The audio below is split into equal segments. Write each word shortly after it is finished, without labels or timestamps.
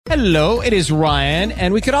Hello, it is Ryan,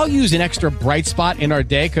 and we could all use an extra bright spot in our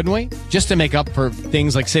day, couldn't we? Just to make up for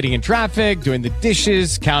things like sitting in traffic, doing the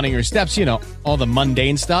dishes, counting your steps, you know, all the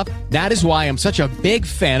mundane stuff. That is why I'm such a big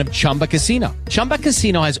fan of Chumba Casino. Chumba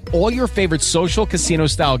Casino has all your favorite social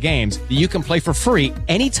casino-style games that you can play for free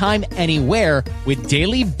anytime, anywhere with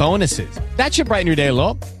daily bonuses. That should brighten your day a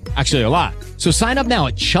little. Actually, a lot. So sign up now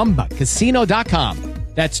at ChumbaCasino.com.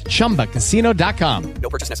 That's ChumbaCasino.com. No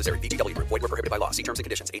purchase necessary. VGW Group. Void where prohibited by law. See terms and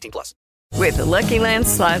conditions. 18+. With the Lucky Land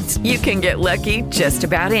Slots, you can get lucky just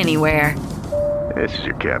about anywhere. This is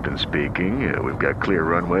your captain speaking. We've got clear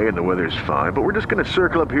runway and the weather's fine, but we're just going to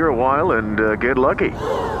circle up here a while and get lucky.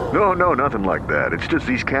 No, nothing like that. It's just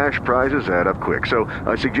these cash prizes add up quick. So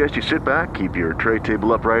I suggest you sit back, keep your tray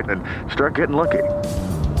table upright, and start getting lucky.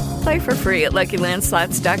 Play for free at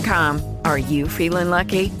LuckyLandSlots.com. Are you feeling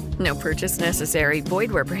lucky? No purchase necessary.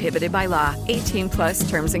 Void where prohibited by law. 18+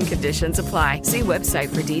 terms and conditions apply. See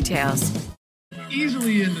website for details.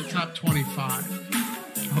 Easily in the top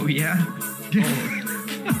 25. Oh, yeah?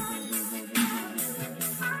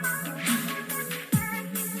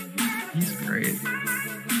 He's great.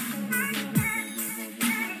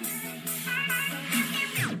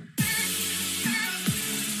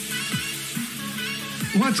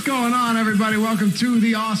 What's going on, everybody? Welcome to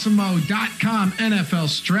the Awesemo.com NFL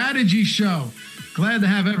Strategy Show. Glad to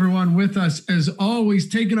have everyone with us, as always,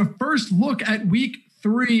 taking a first look at Week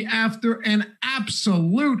 3 after an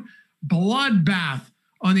absolute bloodbath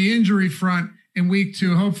on the injury front in Week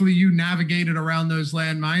 2. Hopefully you navigated around those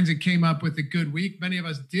landmines and came up with a good week. Many of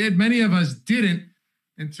us did. Many of us didn't.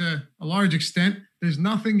 And to a large extent, there's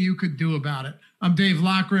nothing you could do about it. I'm Dave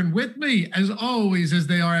Loughran. With me, as always, as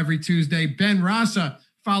they are every Tuesday, Ben Rasa.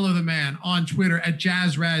 Follow the man on Twitter at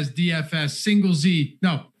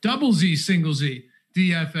JazzRazDFS, double Z, single Z,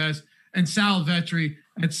 DFS, and Sal Vetri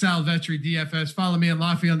at Sal Vetri DFS. Follow me at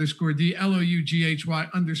Laffy_D,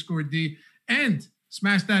 LOUGHY_D, and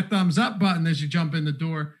smash that thumbs up button as you jump in the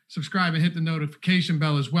door. Subscribe and hit the notification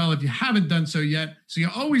bell as well if you haven't done so yet, so you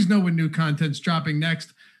always know when new content's dropping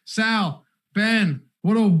next. Sal, Ben,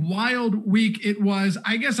 what a wild week it was.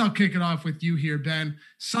 I guess I'll kick it off with you here, Ben.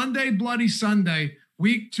 Sunday, Bloody Sunday.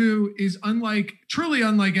 Week 2 is truly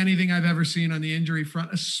unlike anything I've ever seen on the injury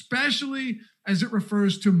front, especially as it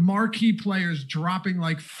refers to marquee players dropping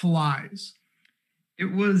like flies.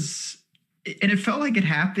 It was, and it felt like it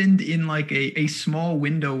happened in like a small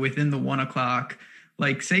window within the 1 o'clock.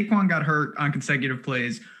 Like Saquon got hurt on consecutive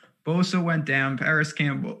plays. Bosa went down. Paris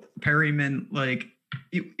Campbell, Perryman, like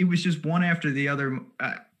it was just one after the other.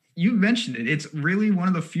 You mentioned it. It's really one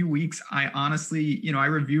of the few weeks I honestly, I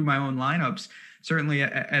review my own lineups. Certainly,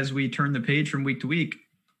 as we turn the page from week to week,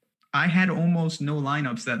 I had almost no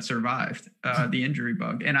lineups that survived the injury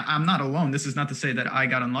bug. And I'm not alone. This is not to say that I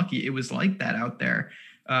got unlucky. It was like that out there.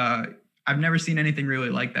 I've never seen anything really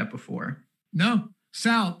like that before. No.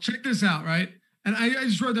 Sal, check this out, right? And I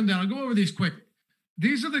just wrote them down. I'll go over these quickly.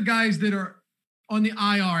 These are the guys that are on the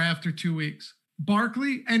IR after 2 weeks.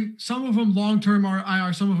 Barkley, and some of them long-term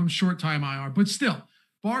IR, some of them short-time IR. But still,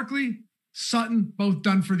 Barkley, Sutton, both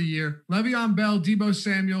done for the year. Le'Veon Bell, Deebo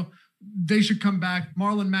Samuel, they should come back.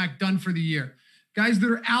 Marlon Mack, done for the year. Guys that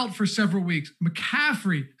are out for several weeks.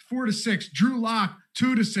 McCaffrey, 4 to 6. Drew Lock,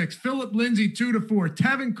 2 to 6. Phillip Lindsay, 2 to 4.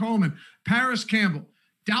 Tevin Coleman, Paris Campbell,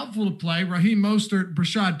 doubtful to play. Raheem Mostert,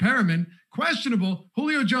 Brashad Perriman, questionable.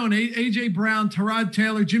 Julio Jones, A.J. Brown, Tyrod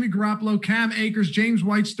Taylor, Jimmy Garoppolo, Cam Akers, James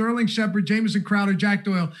White, Sterling Shepard, Jamison Crowder, Jack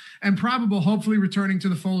Doyle, and probable, hopefully returning to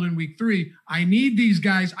the fold in week 3. I need these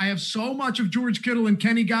guys. I have so much of George Kittle and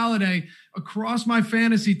Kenny Galladay across my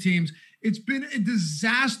fantasy teams. It's been a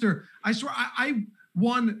disaster. I swear I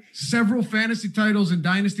won several fantasy titles in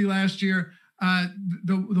Dynasty last year.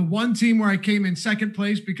 The one team where I came in second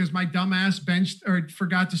place because my dumbass benched or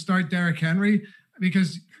forgot to start Derrick Henry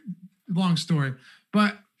because long story,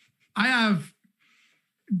 but I have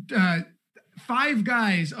 5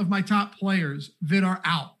 guys of my top players that are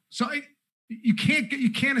out. So you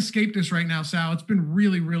can't escape this right now, Sal. It's been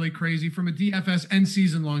really, really crazy from a DFS and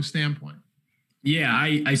season long standpoint. Yeah,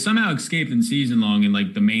 I somehow escaped in season long in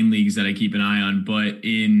like the main leagues that I keep an eye on, but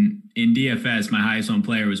in DFS, my highest owned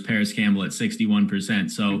player was Paris Campbell at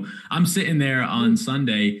 61%. So I'm sitting there on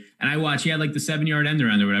Sunday and I watch, he had like the 7-yard end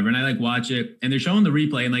around or whatever. And I like watch it and they're showing the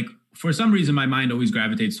replay and like, for some reason, my mind always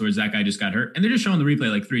gravitates towards that guy just got hurt. And they're just showing the replay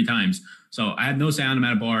like 3 times. So I had no sound. I'm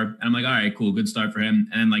at a bar. And I'm like, all right, cool. Good start for him.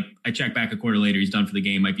 And then like I check back a quarter later. He's done for the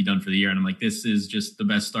game. Might be done for the year. And I'm like, this is just the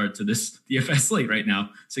best start to this DFS slate right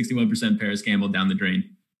now. 61% Paris Campbell down the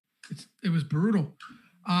drain. It was brutal.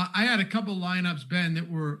 I had a couple lineups, Ben, that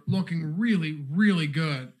were looking really, really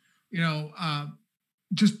good.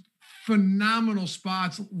 Just phenomenal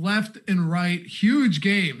spots left and right. Huge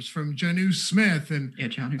games from Jonnu Smith and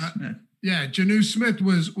Jonnu Smith. Jonnu Smith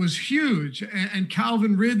was huge, and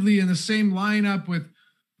Calvin Ridley in the same lineup with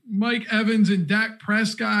Mike Evans and Dak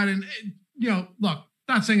Prescott. And look,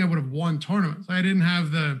 not saying I would have won tournaments. I didn't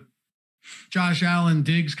have the Josh Allen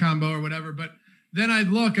Diggs combo or whatever, but then I'd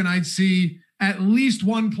look and I'd see at least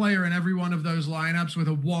one player in every one of those lineups with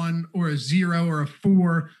a 1 or a 0 or a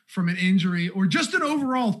 4 from an injury, or just an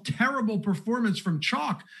overall terrible performance from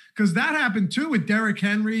chalk. Because that happened too with Derrick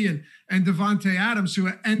Henry and Devontae Adams,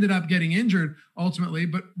 who ended up getting injured ultimately,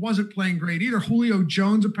 but wasn't playing great either. Julio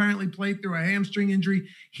Jones apparently played through a hamstring injury.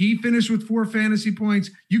 He finished with 4 fantasy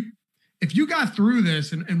points. If you got through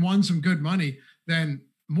this and won some good money, then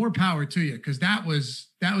more power to you, because that was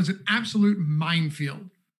an absolute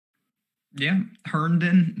minefield. Yeah,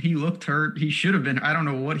 Herndon, he looked hurt. He should have been. I don't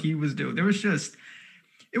know what he was doing.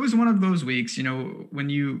 It was one of those weeks, when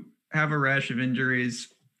you have a rash of injuries,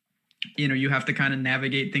 you have to kind of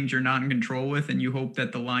navigate things you're not in control with, and you hope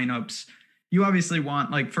that the lineups, you obviously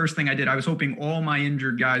want, like, first thing I did, I was hoping all my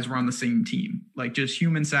injured guys were on the same team, like just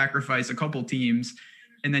human sacrifice a couple teams,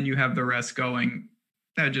 and then you have the rest going.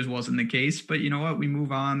 That just wasn't the case. But you know what? We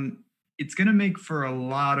move on. It's going to make for a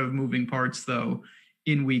lot of moving parts, though,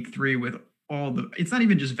 in week 3 with it's not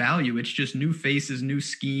even just value. It's just new faces, new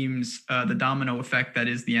schemes, the domino effect that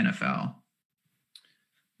is the NFL.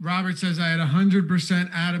 Robert says I had 100%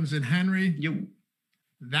 Adams and Henry.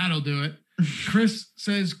 That'll do it. Chris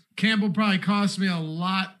says Campbell probably cost me a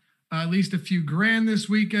lot, at least a few grand this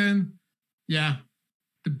weekend. Yeah.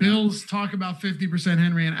 The Bills talk about 50%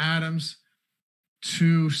 Henry and Adams.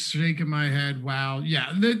 Shaking my head. Wow.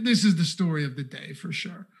 Yeah. This is the story of the day for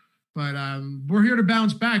sure. But we're here to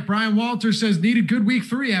bounce back. Brian Walter says, need a good week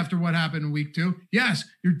 3 after what happened in week 2. Yes,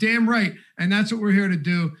 you're damn right. And that's what we're here to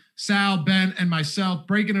do. Sal, Ben, and myself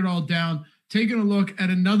breaking it all down, taking a look at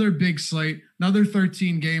another big slate, another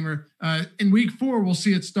 13-gamer. In week 4, we'll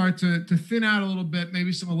see it start to thin out a little bit,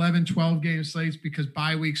 maybe some 11, 12-game slates because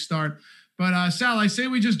bye weeks start. But Sal, I say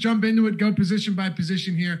we just jump into it, go position by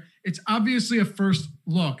position here. It's obviously a first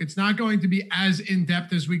look. It's not going to be as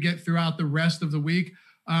in-depth as we get throughout the rest of the week.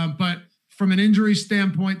 But from an injury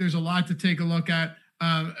standpoint, there's a lot to take a look at.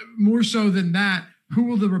 More so than that, who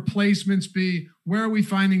will the replacements be? Where are we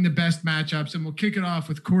finding the best matchups? And we'll kick it off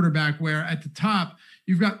with quarterback, where at the top,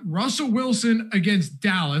 you've got Russell Wilson against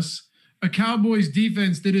Dallas, a Cowboys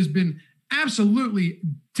defense that has been absolutely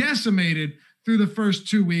decimated through the first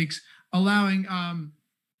 2 weeks, allowing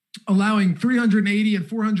 380 and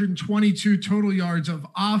 422 total yards of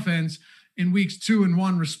offense in weeks 2 and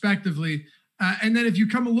 1, respectively. And then if you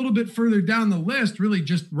come a little bit further down the list, really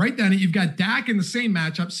just right down it, you've got Dak in the same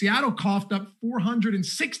matchup. Seattle coughed up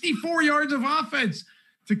 464 yards of offense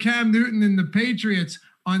to Cam Newton and the Patriots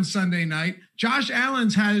on Sunday night. Josh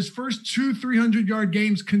Allen's had his first 2 300-yard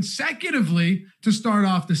games consecutively to start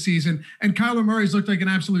off the season. And Kyler Murray's looked like an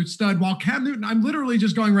absolute stud, while Cam Newton, I'm literally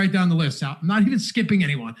just going right down the list out. I'm not even skipping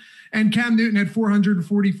anyone. And Cam Newton had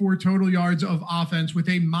 444 total yards of offense with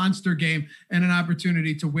a monster game and an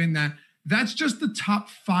opportunity to win that. That's just the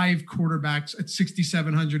top 5 quarterbacks at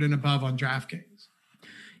 6,700 and above on DraftKings.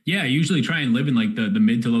 Yeah, I usually try and live in like the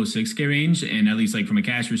mid to low 6K range. And at least like from a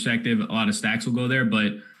cash perspective, a lot of stacks will go there.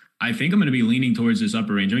 But I think I'm going to be leaning towards this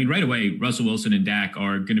upper range. I mean, right away, Russell Wilson and Dak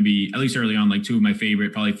are going to be, at least early on, like 2 of my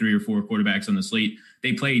favorite, probably 3 or 4 quarterbacks on the slate.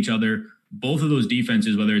 They play each other. Both of those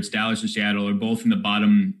defenses, whether it's Dallas or Seattle, are both in the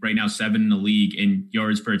bottom right now 7 in the league in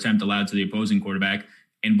yards per attempt allowed to the opposing quarterback.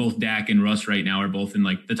 And both Dak and Russ right now are both in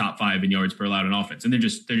like the top 5 in yards per allowed on offense. And they're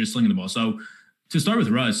just slinging the ball. So to start with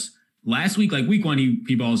Russ, last week, like week 1,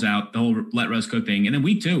 he balls out, the whole let Russ cook thing. And then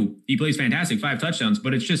week 2, he plays fantastic, 5 touchdowns,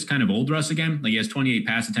 but it's just kind of old Russ again. Like he has 28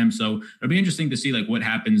 pass attempts. So it'll be interesting to see like what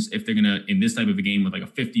happens if they're going to, in this type of a game with like a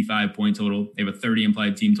 55 point total, they have a 30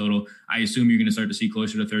 implied team total. I assume you're going to start to see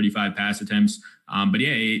closer to 35 pass attempts. But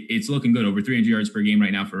yeah, it's looking good, over 300 yards per game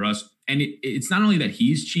right now for Russ. And it's not only that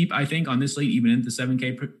he's cheap, I think, on this slate, even in the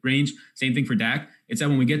 7K range. Same thing for Dak. It's that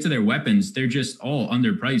when we get to their weapons, they're just all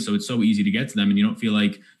underpriced. So it's so easy to get to them. And you don't feel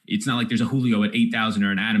like it's not like there's a Julio at 8,000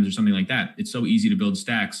 or an Adams or something like that. It's so easy to build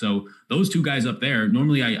stacks. So those 2 guys up there,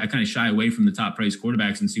 normally I kind of shy away from the top price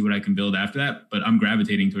quarterbacks and see what I can build after that. But I'm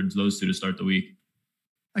gravitating towards those 2 to start the week.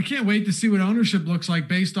 I can't wait to see what ownership looks like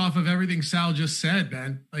based off of everything Sal just said,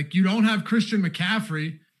 Ben. Like you don't have Christian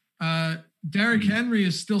McCaffrey. Derrick Henry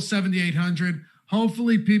is still 7,800.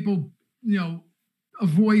 Hopefully people,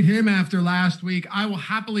 avoid him after last week. I will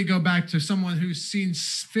happily go back to someone who's seen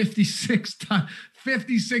 56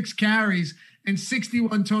 carries and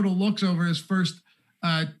 61 total looks over his first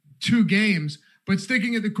 2 games. But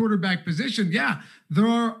sticking at the quarterback position, yeah, there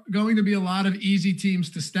are going to be a lot of easy teams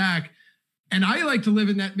to stack. And I like to live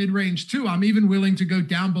in that mid-range too. I'm even willing to go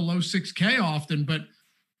down below 6K often, but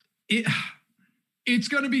it's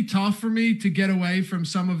going to be tough for me to get away from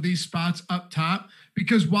some of these spots up top,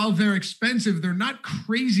 because while they're expensive, they're not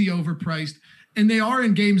crazy overpriced, and they are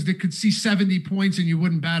in games that could see 70 points and you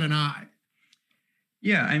wouldn't bat an eye.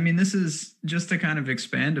 Yeah, I mean, this is just to kind of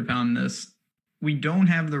expand upon this. We don't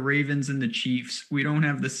have the Ravens and the Chiefs. We don't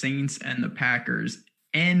have the Saints and the Packers,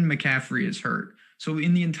 and McCaffrey is hurt. So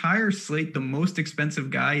in the entire slate, the most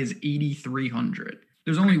expensive guy is 8,300.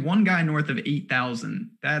 There's only one guy north of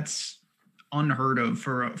 8,000. That's unheard of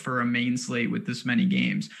for a main slate with this many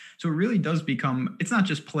games. So it really does become, it's not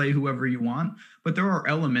just play whoever you want, but there are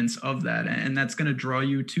elements of that. And that's going to draw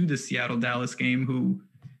you to the Seattle-Dallas game, who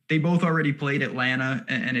they both already played Atlanta.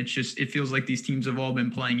 And it feels like these teams have all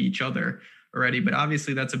been playing each other already. But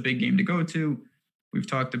obviously that's a big game to go to. We were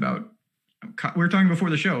talking before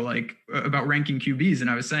the show, like about ranking QBs. And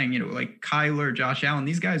I was saying, like Kyler, Josh Allen,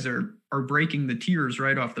 these guys are breaking the tiers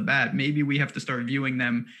right off the bat. Maybe we have to start viewing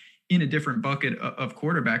them in a different bucket of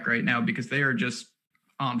quarterback right now, because they are just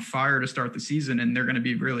on fire to start the season, and they're going to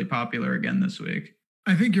be really popular again this week.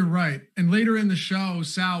 I think you're right. And later in the show,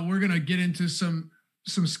 Sal, we're going to get into some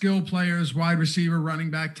skill players, wide receiver,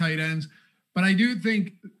 running back, tight ends. But I do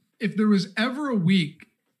think if there was ever a week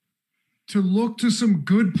to look to some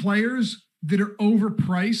good players that are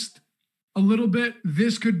overpriced a little bit,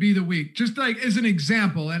 this could be the week. Just like as an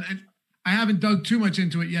example, and I haven't dug too much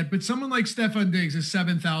into it yet, but someone like Stefon Diggs is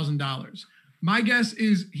 $7,000. My guess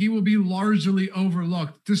is he will be largely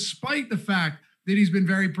overlooked, despite the fact that he's been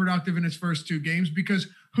very productive in his first two games, because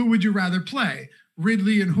who would you rather play,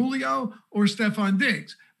 Ridley and Julio or Stefon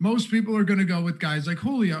Diggs? Most people are going to go with guys like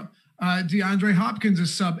Julio. DeAndre Hopkins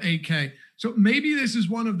is sub 8K. So maybe this is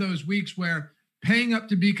one of those weeks where paying up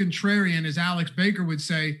to be contrarian, as Alex Baker would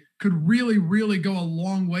say, could really, really go a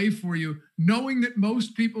long way for you, knowing that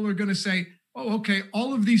most people are going to say, oh, okay,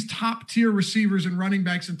 all of these top tier receivers and running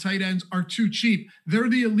backs and tight ends are too cheap. They're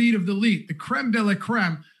the elite of the elite, the creme de la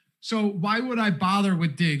creme. So why would I bother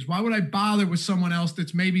with Diggs? Why would I bother with someone else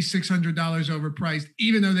that's maybe $600 overpriced,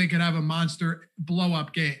 even though they could have a monster blow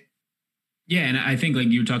up game? Yeah, and I think like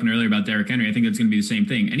you were talking earlier about Derrick Henry, I think it's going to be the same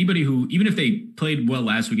thing. Anybody who, even if they played well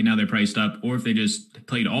last week and now they're priced up, or if they just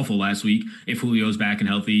played awful last week, if Julio's back and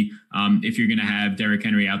healthy, if you're going to have Derrick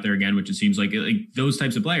Henry out there again, which it seems like those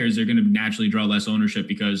types of players, they're going to naturally draw less ownership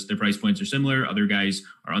because their price points are similar. Other guys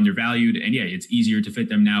are undervalued. And yeah, it's easier to fit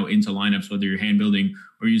them now into lineups, whether you're hand building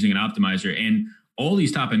or using an optimizer. And all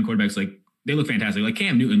these top end quarterbacks, like they look fantastic. Like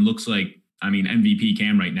Cam Newton looks like, MVP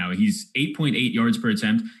Cam right now. He's 8.8 yards per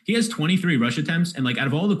attempt. He has 23 rush attempts. And like out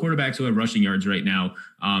of all the quarterbacks who have rushing yards right now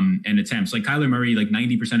and attempts, like Kyler Murray, like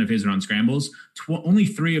 90% of his are on scrambles. Only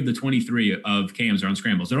 3 of the 23 of Cam's are on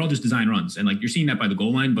scrambles. They're all just design runs. And like you're seeing that by the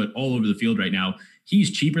goal line, but all over the field right now. He's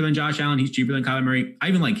cheaper than Josh Allen. He's cheaper than Kyler Murray. I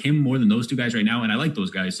even like him more than those two guys right now. And I like those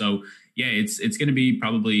guys. So yeah, it's going to be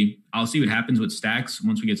probably, I'll see what happens with stacks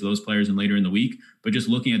once we get to those players and later in the week. But just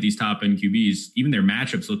looking at these top end QBs, even their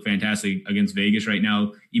matchups look fantastic against Vegas right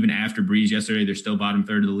now. Even after Breeze yesterday, they're still bottom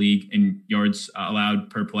third of the league in yards allowed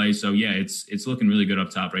per play. So yeah, it's looking really good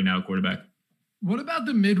up top right now at quarterback. What about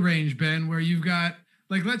the mid range, Ben, where you've got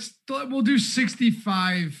like, we'll do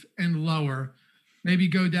 65 and lower, maybe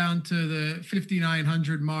go down to the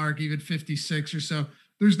 5,900 mark, even 56 or so.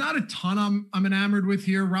 There's not a ton I'm enamored with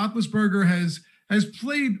here. Roethlisberger has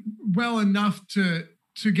played well enough to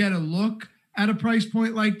get a look at a price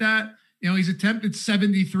point like that. He's attempted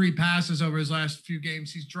 73 passes over his last few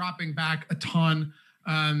games. He's dropping back a ton.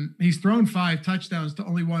 He's thrown 5 touchdowns to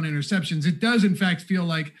only 1 interceptions. It does, in fact, feel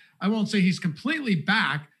like, I won't say he's completely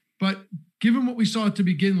back, but given what we saw to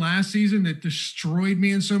begin last season that destroyed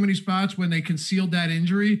me in so many spots when they concealed that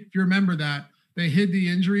injury, if you remember that, they hid the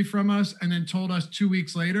injury from us and then told us 2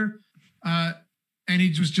 weeks later. And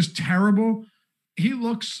he was just terrible. He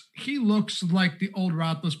looks like the old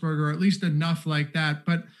Roethlisberger, or at least enough like that.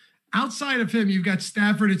 But outside of him, you've got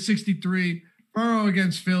Stafford at 63, Burrow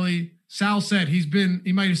against Philly. Sal said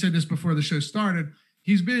he might have said this before the show started.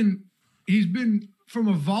 He's been from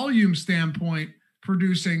a volume standpoint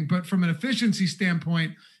producing, but from an efficiency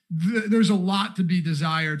standpoint, there's a lot to be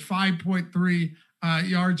desired. 5.3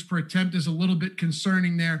 yards per attempt is a little bit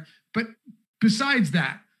concerning there. But besides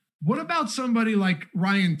that, what about somebody like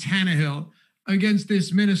Ryan Tannehill against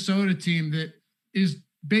this Minnesota team that is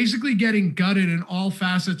basically getting gutted in all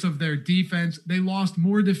facets of their defense? They lost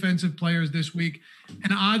more defensive players this week.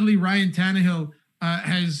 And oddly, Ryan Tannehill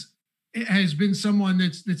has has been someone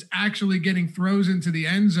that's actually getting throws into the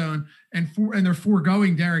end zone, and they're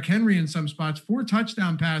foregoing Derrick Henry in some spots. 4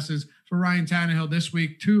 touchdown passes for Ryan Tannehill this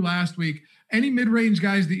week, 2 last week. Any mid-range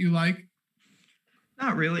guys that you like?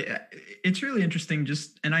 Not really. It's really interesting.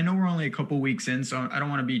 And I know we're only a couple weeks in, so I don't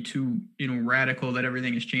want to be too, radical that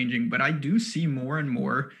everything is changing, but I do see more and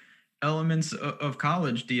more elements of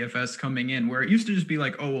college DFS coming in, where it used to just be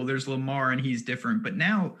like, oh, well, there's Lamar and he's different. But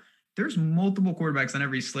now there's multiple quarterbacks on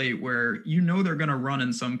every slate where they're going to run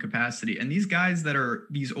in some capacity. And these guys that are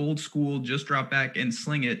these old school, just drop back and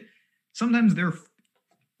sling it, sometimes they're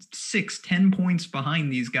 6-10 points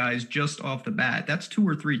behind these guys just off the bat. That's 2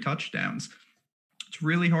 or 3 touchdowns. It's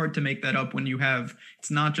really hard to make that up when it's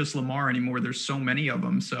not just Lamar anymore. There's so many of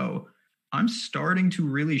them. So I'm starting to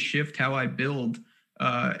really shift how I build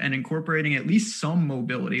and incorporating at least some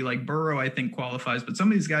mobility. Like Burrow, I think qualifies, but some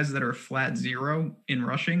of these guys that are flat 0 in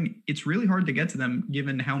rushing, it's really hard to get to them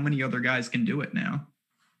given how many other guys can do it now.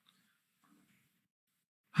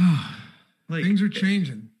 Things are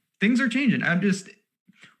changing.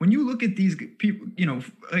 When you look at these people,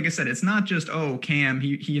 like I said, it's not just, oh, Cam,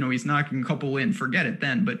 he's knocking a couple in, forget it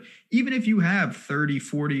then. But even if you have 30,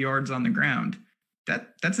 40 yards on the ground,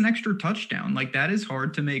 that's an extra touchdown. Like, that is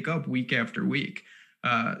hard to make up week after week.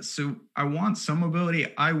 So I want some mobility.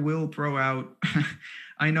 I will throw out,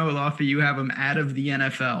 I know, Laffy, you have him out of the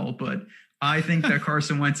NFL, but I think that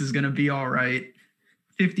Carson Wentz is going to be all right.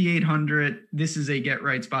 5,800. This is a get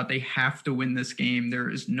right spot. They have to win this game. There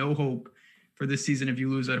is no hope for this season if you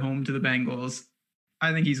lose at home to the Bengals.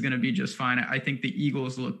 I think he's going to be just fine. I think the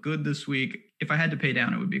Eagles look good this week. If I had to pay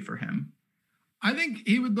down, it would be for him. I think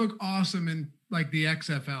he would look awesome in like the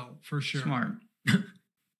XFL for sure. Smart.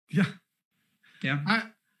 Yeah. Yeah.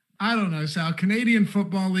 I don't know, Sal. Canadian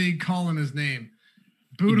Football League calling his name.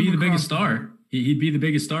 He'd be the biggest star. He'd be the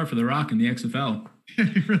biggest star for The Rock in the XFL. Yeah,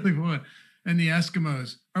 he really would. And the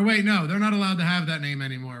Eskimos. Or wait, no, they're not allowed to have that name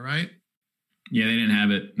anymore, right? Yeah, they didn't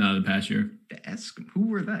have it the past year. Who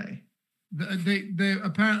were they? They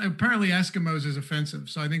apparently Eskimos is offensive,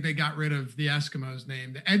 so I think they got rid of the Eskimos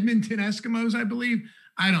name. The Edmonton Eskimos, I believe.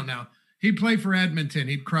 I don't know. He'd play for Edmonton.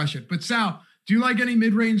 He'd crush it. But Sal, do you like any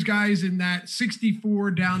mid-range guys in that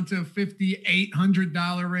 $64 down to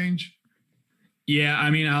 $5,800 range? Yeah, I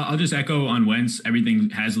mean, I'll just echo on Wentz. Everything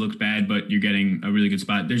has looked bad, but you're getting a really good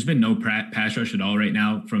spot. There's been no pass rush at all right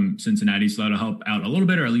now from Cincinnati, so that'll help out a little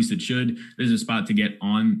bit, or at least it should. There's a spot to get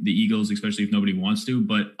on the Eagles, especially if nobody wants to.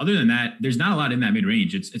 But other than that, there's not a lot in that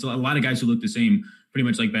mid-range. It's a lot of guys who look the same, pretty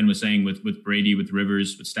much like Ben was saying with Brady, with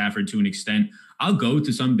Rivers, with Stafford to an extent. I'll go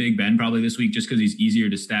to some Big Ben probably this week just because he's easier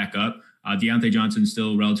to stack up. Deontay Johnson's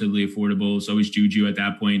still relatively affordable. So is Juju at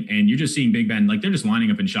that point. And you're just seeing Big Ben, like they're just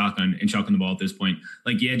lining up in shotgun and chucking the ball at this point.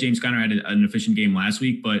 Like, yeah, James Conner had an efficient game last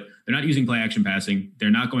week, but they're not using play action passing.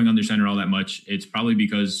 They're not going under center all that much. It's probably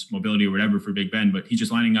because mobility or whatever for Big Ben, but he's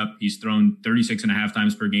just lining up. He's thrown 36.5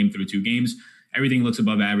 times per game through 2 games. Everything looks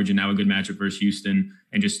above average and now a good matchup versus Houston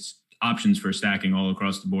and just options for stacking all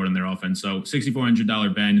across the board on their offense. So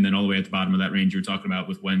 $6,400 Ben, and then all the way at the bottom of that range you're talking about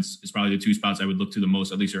with Wentz is probably the 2 spots I would look to the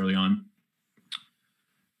most, at least early on.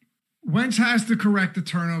 Wentz has to correct the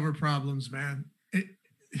turnover problems, man.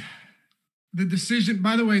 The decision,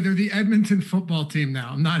 by the way, they're the Edmonton football team now.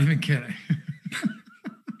 I'm not even kidding.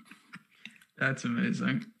 That's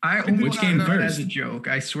amazing. I almost came first as a joke.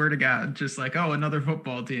 I swear to God, just like, oh, another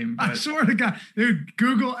football team. But I swear to God, dude,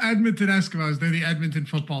 Google Edmonton Eskimos. They're the Edmonton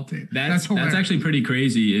football team. That's actually pretty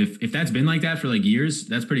crazy. If that's been like that for like years,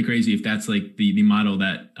 that's pretty crazy. If that's like the model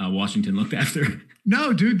that Washington looked after.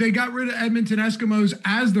 No, dude, they got rid of Edmonton Eskimos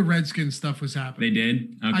as the Redskins stuff was happening. They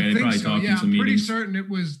did? Okay, I they think probably so. talked Yeah, in some I'm pretty meetings. certain it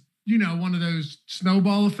was, one of those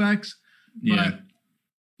snowball effects. Yeah. But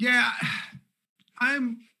yeah,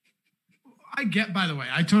 I get, by the way,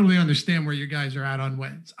 I totally understand where you guys are at on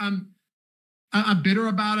Wentz. I'm bitter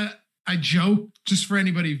about it. I joke just for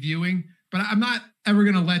anybody viewing, but I'm not ever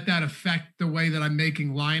going to let that affect the way that I'm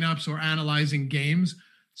making lineups or analyzing games.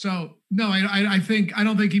 So no, I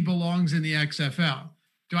don't think he belongs in the XFL.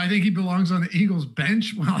 Do I think he belongs on the Eagles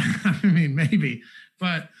bench? Well, I mean, maybe,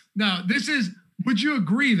 but no, would you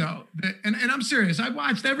agree though? That, and I'm serious. I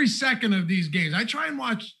watched every second of these games. I try and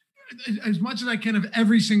watch as much as I can of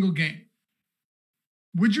every single game.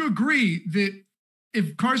 Would you agree that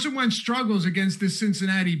if Carson Wentz struggles against this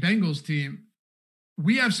Cincinnati Bengals team,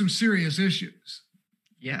 we have some serious issues?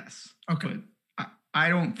 Yes. Okay. But I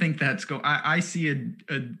don't think that's I see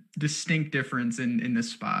a distinct difference in this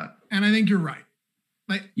spot. And I think you're right.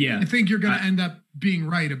 I think you're going to end up being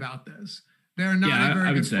right about this. They're not a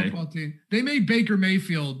very good football team. They made Baker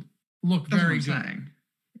Mayfield look very good. Saying.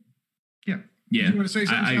 Yeah. Yeah. You want to say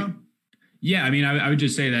something, Sam? Yeah, I mean, I would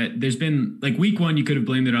just say that there's been like week one, you could have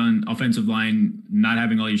blamed it on offensive line, not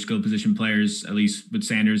having all your skill position players, at least with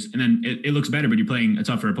Sanders. And then it looks better, but you're playing a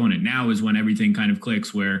tougher opponent. Now is when everything kind of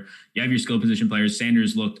clicks where you have your skill position players.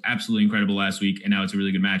 Sanders looked absolutely incredible last week, and now it's a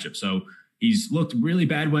really good matchup. So he's looked really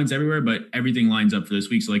bad once everywhere, but everything lines up for this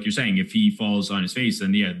week. So like you're saying, if he falls on his face,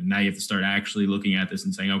 then yeah, now you have to start actually looking at this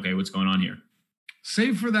and saying, okay, what's going on here?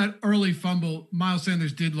 Save for that early fumble, Miles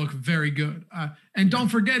Sanders did look very good. And don't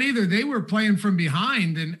forget either, they were playing from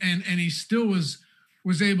behind and he still was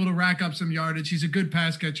able to rack up some yardage. He's a good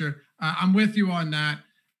pass catcher. I'm with you on that.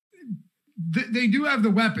 They do have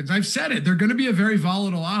the weapons. I've said it. They're going to be a very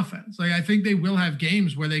volatile offense. Like I think they will have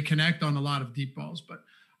games where they connect on a lot of deep balls. But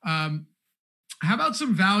how about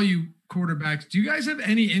some value quarterbacks? Do you guys have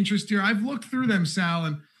any interest here? I've looked through them, Sal,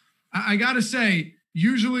 and I got to say,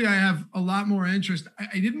 usually I have a lot more interest.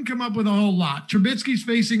 I didn't come up with a whole lot. Trubisky's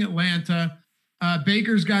facing Atlanta.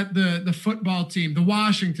 Baker's got the football team, the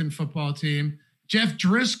Washington football team. Jeff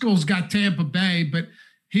Driscoll's got Tampa Bay, but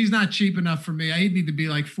he's not cheap enough for me. I need to be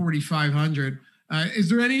like 4,500. Is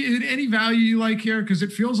there any value you like here? Because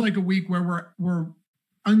it feels like a week where we're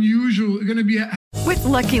unusual. Going to be With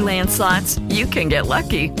Lucky Land Slots, you can get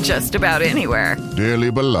lucky just about anywhere.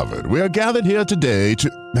 Dearly beloved, we are gathered here today to...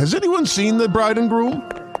 Has anyone seen the bride and groom?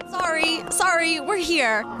 Sorry, we're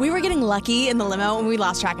here. We were getting lucky in the limo and we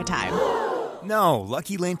lost track of time. No,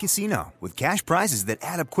 Lucky Land Casino, with cash prizes that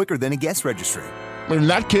add up quicker than a guest registry. In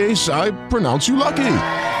that case, I pronounce you lucky.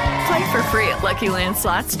 Play for free at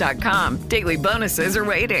LuckyLandSlots.com. Daily bonuses are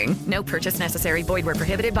waiting. No purchase necessary. Void where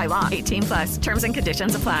prohibited by law. 18+. Terms and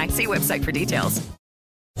conditions apply. See website for details.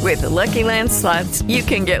 With Lucky Land Slots, you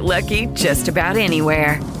can get lucky just about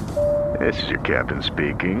anywhere. This is your captain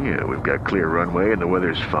speaking. We've got clear runway and the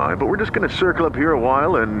weather's fine, but we're just going to circle up here a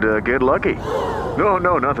while and get lucky. No,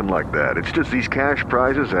 nothing like that. It's just these cash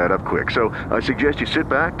prizes add up quick. So I suggest you sit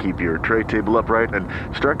back, keep your tray table upright, and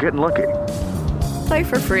start getting lucky. Play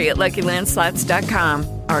for free at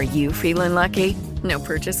LuckyLandSlots.com. Are you feeling lucky? No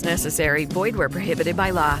purchase necessary. Void where prohibited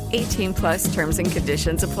by law. 18+ terms and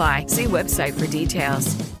conditions apply. See website for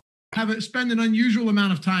details. Spend an unusual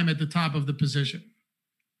amount of time at the top of the position.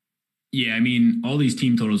 Yeah, I mean, all these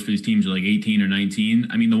team totals for these teams are like 18 or 19.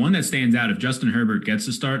 I mean, the one that stands out, if Justin Herbert gets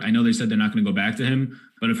the start, I know they said they're not going to go back to him,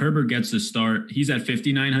 but if Herbert gets the start, he's at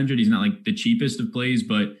 5,900. He's not like the cheapest of plays,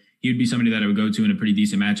 but he would be somebody that I would go to in a pretty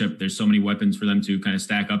decent matchup. There's so many weapons for them to kind of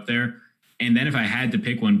stack up there. And then if I had to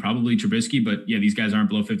pick one, probably Trubisky, but yeah, these guys aren't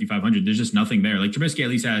below 5,500. There's just nothing there. Like Trubisky at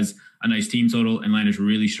least has a nice team total. Atlanta's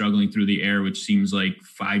really struggling through the air, which seems like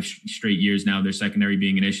 5 straight years now, their secondary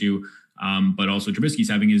being an issue. But also Trubisky's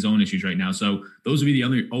having his own issues right now. So those would be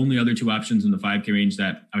the only other two options in the 5K range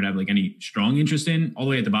that I would have like any strong interest in. All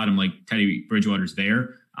the way at the bottom, like Teddy Bridgewater's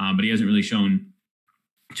there, but he hasn't really shown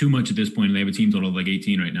too much at this point. And they have a team total of like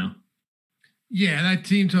 18 right now. Yeah, that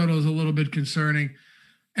team total is a little bit concerning.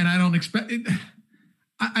 And I don't expect it.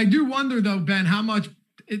 I do wonder though, Ben, how much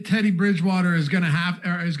Teddy Bridgewater is going to have,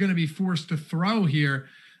 or is going to be forced to throw here.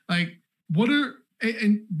 Like what are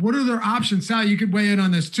their options? Sal, you could weigh in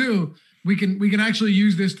on this too. We can actually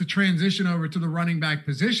use this to transition over to the running back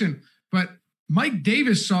position. But Mike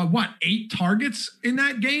Davis saw 8 targets in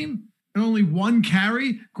that game and only 1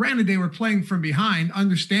 carry. Granted, they were playing from behind,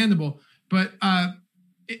 understandable. But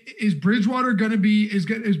is Bridgewater going to be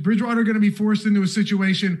forced into a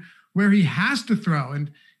situation where he has to throw?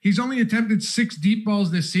 And he's only attempted 6 deep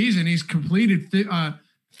balls this season. He's completed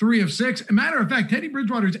 3 of 6. As a matter of fact, Teddy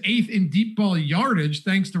Bridgewater's 8th in deep ball yardage,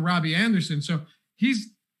 thanks to Robbie Anderson. So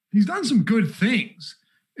he's done some good things.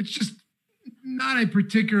 It's just not a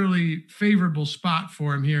particularly favorable spot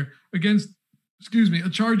for him here against, a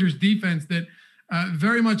Chargers defense that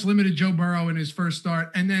very much limited Joe Burrow in his first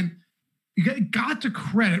start. And then you got to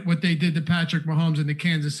credit what they did to Patrick Mahomes and the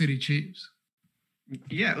Kansas City Chiefs.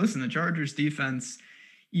 Yeah, listen, the Chargers defense,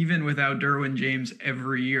 even without Derwin James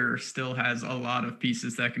every year, still has a lot of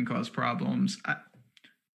pieces that can cause problems.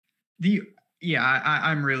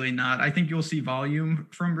 I'm really not. I think you'll see volume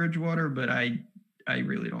from Bridgewater, but I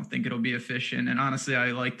really don't think it'll be efficient. And honestly,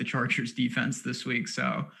 I like the Chargers defense this week,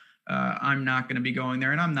 so I'm not going to be going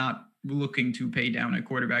there. And I'm not looking to pay down at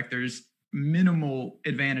quarterback. There's minimal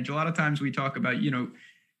advantage. A lot of times we talk about, you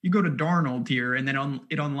go to Darnold here and then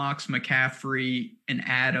it unlocks McCaffrey and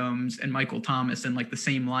Adams and Michael Thomas in like the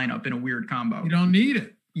same lineup in a weird combo. You don't need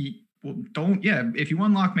it. If you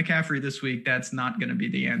unlock McCaffrey this week, that's not going to be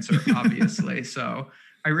the answer, obviously. So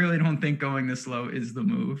I really don't think going this low is the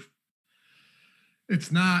move. It's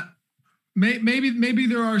not. Maybe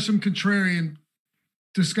there are some contrarian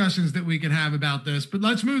discussions that we can have about this, but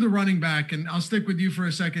let's move the running back, and I'll stick with you for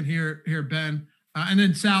a second here, Ben. And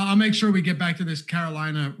then Sal, I'll make sure we get back to this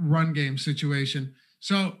Carolina run game situation.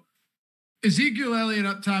 So Ezekiel Elliott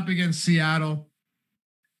up top against Seattle.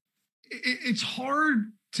 It's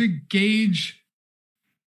hard to gauge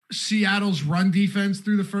Seattle's run defense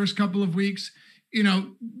through the first couple of weeks. You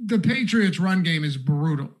know, the Patriots run game is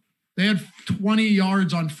brutal. They had 20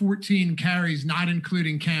 yards on 14 carries, not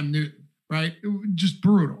including Cam Newton, right? Just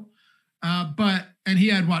brutal. And he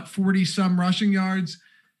had 40 some rushing yards.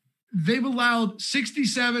 They've allowed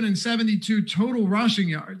 67 and 72 total rushing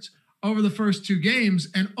yards over the first two games,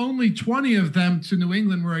 and only 20 of them to New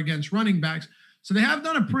England were against running backs. So they have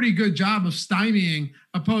done a pretty good job of stymieing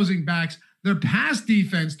opposing backs. Their pass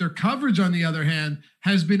defense, their coverage, on the other hand,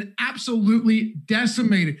 has been absolutely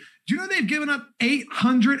decimated. Do you know they've given up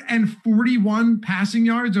 841 passing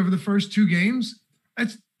yards over the first two games?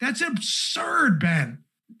 That's absurd, Ben.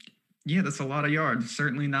 Yeah, that's a lot of yards.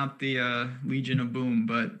 Certainly not the Legion of Boom,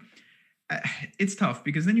 but it's tough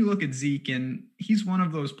because then you look at Zeke and he's one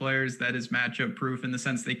of those players that is matchup proof in the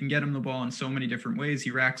sense they can get him the ball in so many different ways.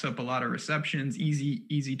 He racks up a lot of receptions,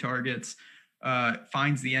 easy targets,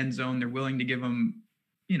 finds the end zone. They're willing to give him,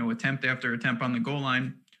 attempt after attempt on the goal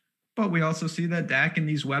line. But we also see that Dak and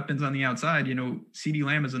these weapons on the outside, CeeDee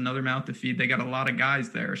Lamb is another mouth to feed. They got a lot of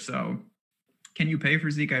guys there. So can you pay for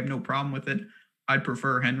Zeke? I have no problem with it. I'd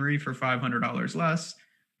prefer Henry for $500 less.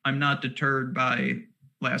 I'm not deterred by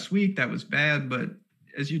last week. That was bad. But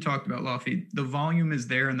as you talked about, Laffy, the volume is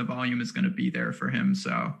there and the volume is going to be there for him.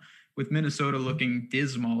 So with Minnesota looking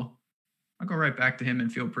dismal, I'll go right back to him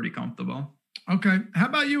and feel pretty comfortable. Okay. How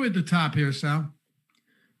about you at the top here, Sal?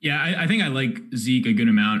 Yeah, I think I like Zeke a good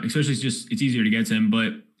amount, especially it's easier to get to him,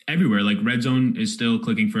 but everywhere, like red zone is still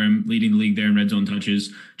clicking for him, leading the league there in red zone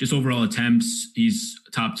touches. Just overall attempts, he's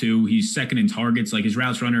top two. He's second in targets. Like his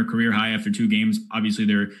routes runner career high after two games. Obviously,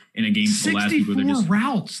 they're in a game full last week where they're just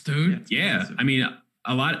routes, dude. Yeah, I mean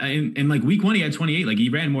a lot. And like week one, he had 28. Like he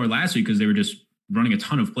ran more last week because they were just running a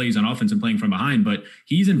ton of plays on offense and playing from behind. But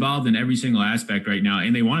he's involved in every single aspect right now,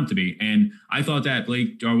 and they want him to be. And I thought that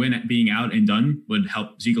Blake Jarwin being out and done would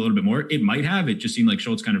help Zeke a little bit more. It might have. It just seemed like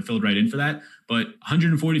Schultz kind of filled right in for that. But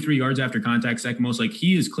 143 yards after contact, second most. Like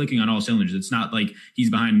he is clicking on all cylinders. It's not like he's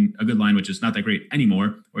behind a good line, which is not that great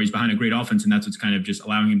anymore, or he's behind a great offense, and that's what's kind of just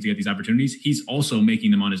allowing him to get these opportunities. He's also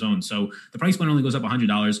making them on his own. So the price point only goes up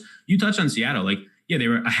 $100. You touched on Seattle. Like, yeah, they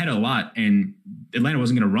were ahead a lot, and Atlanta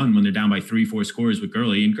wasn't going to run when they're down by 3-4 scores with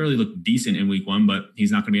Gurley. And Gurley looked decent in week one, but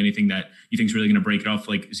he's not going to be anything that you think is really going to break it off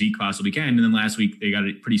like Zeke possibly can. And then last week, they got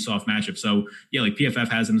a pretty soft matchup. So, yeah, like PFF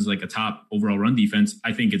has them as like a top overall run defense.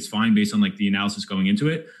 I think it's fine based on like the analysis going into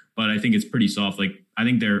it, but I think it's pretty soft. Like, I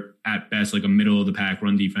think they're at best like a middle of the pack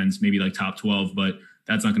run defense, maybe like top 12, but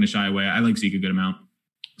that's not going to shy away. I like Zeke a good amount.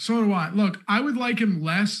 So do I. Look, I would like him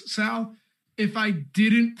less, Sal, if I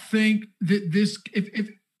didn't think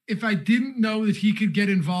that if I didn't know that he could get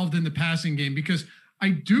involved in the passing game, because I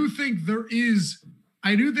do think there is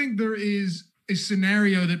a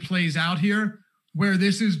scenario that plays out here where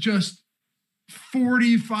this is just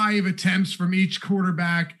 45 attempts from each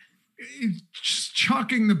quarterback, just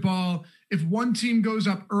chucking the ball. If one team goes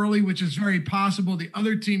up early, which is very possible, the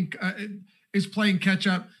other team is playing catch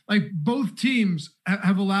up. Like both teams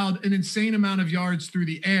have allowed an insane amount of yards through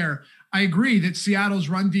the air. I agree that Seattle's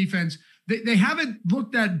run defense, they haven't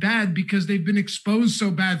looked that bad because they've been exposed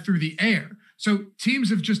so bad through the air. So teams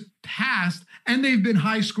have just passed, and they've been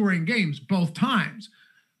high-scoring games both times.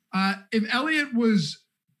 If Elliott was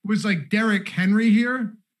like Derrick Henry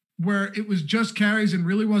here, where it was just carries and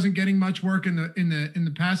really wasn't getting much work in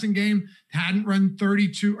the passing game, hadn't run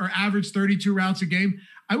 32 or averaged 32 routes a game,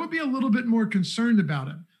 I would be a little bit more concerned about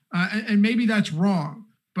him. And maybe that's wrong,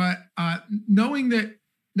 but knowing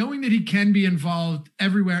that he can be involved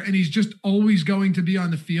everywhere and he's just always going to be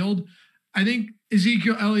on the field, I think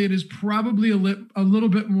Ezekiel Elliott is probably a little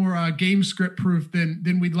bit more game script proof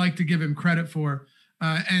than we'd like to give him credit for.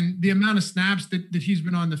 And the amount of snaps that he's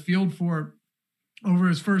been on the field for over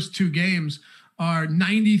his first two games are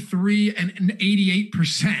 93 and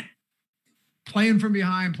 88%. Playing from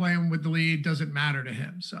behind, playing with the lead doesn't matter to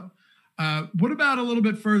him. So what about a little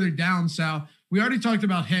bit further down, Sal? We already talked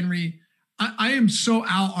about Henry. I am so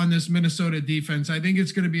out on this Minnesota defense. I think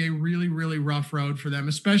it's going to be a really, really rough road for them,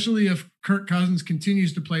 especially if Kirk Cousins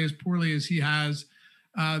continues to play as poorly as he has.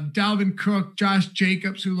 Dalvin Cook, Josh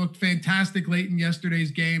Jacobs, who looked fantastic late in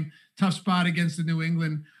yesterday's game, tough spot against the New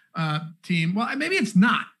England team. Well, maybe it's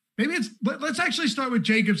not. Let's actually start with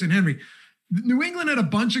Jacobs and Henry. New England had a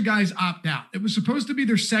bunch of guys opt out. It was supposed to be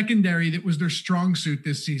their secondary that was their strong suit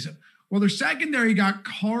this season. Well, their secondary got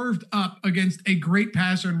carved up against a great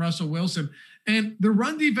passer in Russell Wilson, and the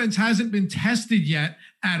run defense hasn't been tested yet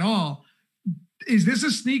at all. Is this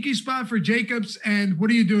a sneaky spot for Jacobs? And what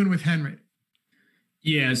are you doing with Henry?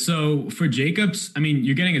 Yeah, so for Jacobs, I mean,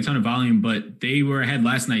 you're getting a ton of volume, but they were ahead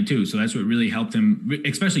last night too. So that's what really helped him,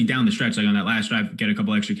 especially down the stretch, like on that last drive, get a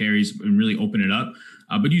couple extra carries and really open it up.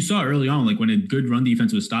 But you saw early on, like when a good run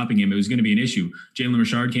defense was stopping him, it was going to be an issue. Jalen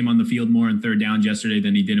Richard came on the field more on third downs yesterday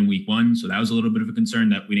than he did in week one. So that was a little bit of a concern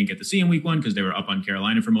that we didn't get to see in week one because they were up on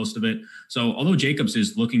Carolina for most of it. So although Jacobs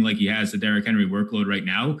is looking like he has the Derrick Henry workload right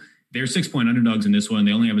now, they're 6-point underdogs in this one.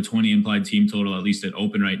 They only have a 20 implied team total, at least at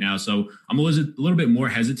open right now. So I'm a little bit more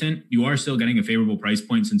hesitant. You are still getting a favorable price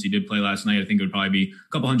point since he did play last night. I think it would probably be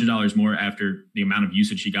a couple $100 more after the amount of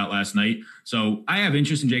usage he got last night. So I have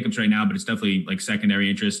interest in Jacobs right now, but it's definitely like secondary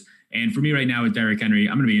interest. And for me right now with Derrick Henry,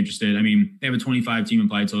 I'm going to be interested. I mean, they have a 25 team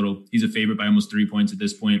implied total. He's a favorite by almost 3 points at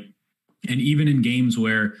this point. And even in games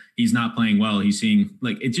where he's not playing well, he's seeing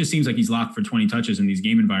like, it just seems like he's locked for 20 touches in these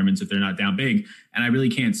game environments if they're not down big. And I really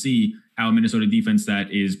can't see how a Minnesota defense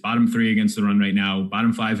that is bottom 3 against the run right now,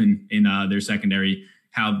 bottom 5 in their secondary,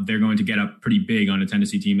 how they're going to get up pretty big on a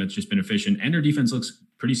Tennessee team that's just been efficient. And their defense looks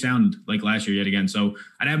pretty sound like last year yet again. So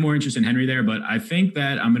I'd have more interest in Henry there, but I think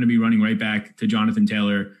that I'm going to be running right back to Jonathan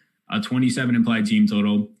Taylor, a 27 implied team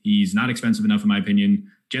total. He's not expensive enough in my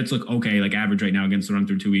opinion. Jets look okay, like average right now against the run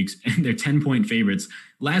through 2 weeks, and they're 10-point favorites.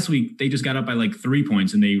 Last week, they just got up by like 3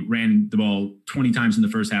 points, and they ran the ball 20 times in the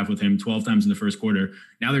first half with him, 12 times in the first quarter.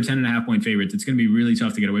 Now they're 10.5-point favorites. It's going to be really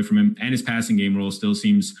tough to get away from him, and his passing game role still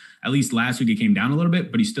seems, at least last week, it came down a little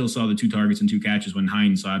bit, but he still saw the 2 targets and 2 catches when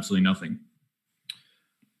Hines saw absolutely nothing.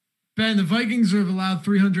 Ben, the Vikings have allowed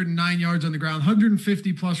 309 yards on the ground,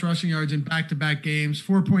 150-plus rushing yards in back-to-back games,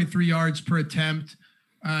 4.3 yards per attempt.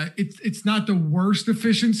 It's not the worst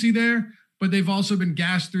efficiency there, but they've also been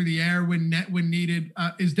gassed through the air when needed.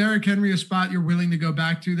 Is Derrick Henry a spot you're willing to go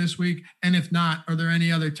back to this week? And if not, are there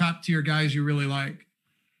any other top tier guys you really like?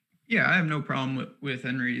 Yeah, I have no problem with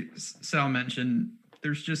Henry. Sal mentioned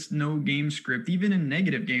there's just no game script. Even in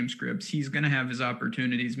negative game scripts, he's going to have his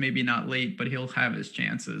opportunities, maybe not late, but he'll have his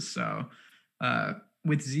chances. So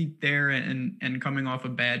with Zeke there and coming off a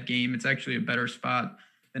bad game, it's actually a better spot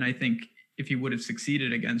than I think if he would have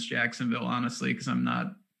succeeded against Jacksonville, honestly, because I'm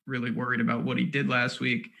not really worried about what he did last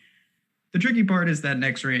week. The tricky part is that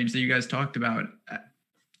next range that you guys talked about.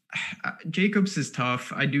 Jacobs is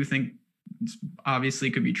tough. I do think obviously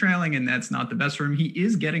could be trailing, and that's not the best for him. He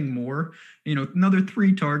is getting more, another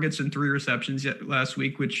 3 targets and 3 receptions last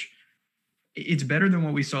week, which it's better than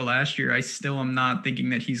what we saw last year. I still am not thinking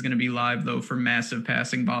that he's going to be live, though, for massive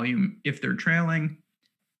passing volume if they're trailing.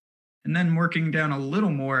 And then working down a little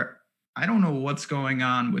more, I don't know what's going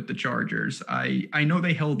on with the Chargers. I know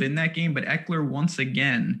they held in that game, but Eckler once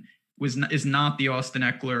again is not the Austin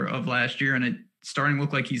Eckler of last year, and it's starting to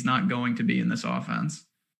look like he's not going to be in this offense.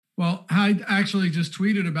 Well, I actually just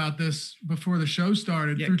tweeted about this before the show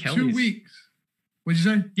started. Yeah, through Kelly's 2 weeks. What'd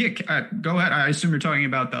you say? Yeah, go ahead. I assume you're talking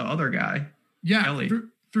about the other guy. Yeah, Kelly.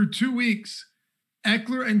 Through 2 weeks,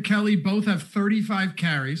 Eckler and Kelly both have 35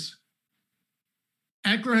 carries.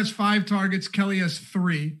 Eckler has 5 targets. Kelly has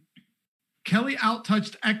 3. Kelly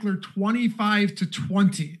outtouched Eckler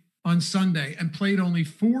 25-20 on Sunday and played only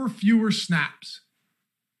 4 fewer snaps.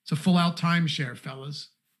 It's a full-out timeshare, fellas.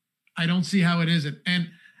 I don't see how it isn't. And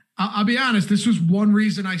I'll be honest, this was one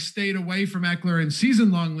reason I stayed away from Eckler in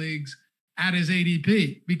season-long leagues at his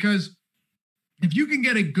ADP, because if you can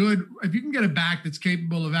get a back that's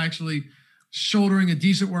capable of actually shouldering a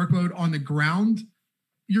decent workload on the ground,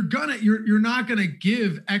 you're not gonna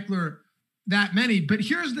give Eckler that many. But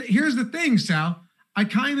here's the thing, Sal. I'm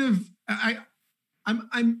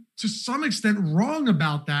to some extent wrong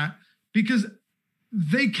about that, because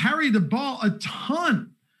they carried the ball a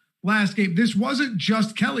ton last game. This wasn't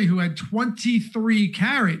just Kelly, who had 23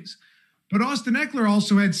 carries, but Austin Eckler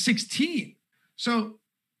also had 16. So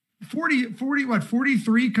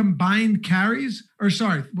 43 combined carries, or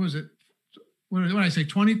sorry, what was it? What did I say?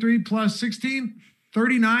 23 plus 16,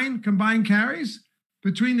 39 combined carries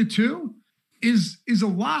between the two is a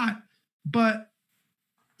lot. But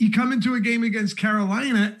you come into a game against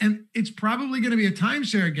Carolina, and it's probably going to be a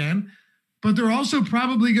timeshare again, but they're also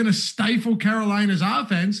probably going to stifle Carolina's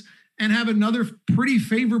offense and have another pretty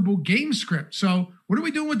favorable game script. So what are we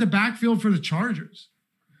doing with the backfield for the Chargers?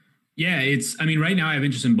 Yeah, right now I have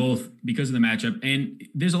interest in both because of the matchup. And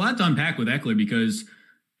there's a lot to unpack with Eckler because,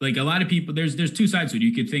 like, a lot of people, there's 2 sides to it.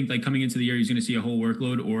 You could think, like, coming into the year, he's going to see a whole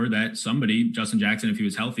workload, or that somebody, Justin Jackson, if he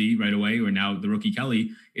was healthy right away, or now the rookie Kelly,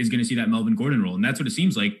 is going to see that Melvin Gordon role. And that's what it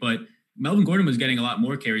seems like. But Melvin Gordon was getting a lot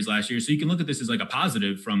more carries last year. So you can look at this as like a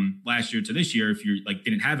positive from last year to this year if you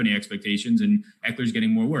didn't have any expectations, and Eckler's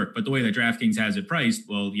getting more work. But the way that DraftKings has it priced,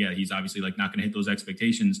 well, yeah, he's obviously not going to hit those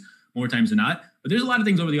expectations. more times than not. But there's a lot of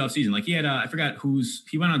things over the offseason. Like he had, I forgot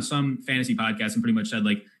he went on some fantasy podcast and pretty much said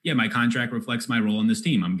like, yeah, my contract reflects my role in this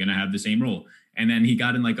team. I'm going to have the same role. And then he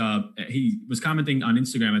got in he was commenting on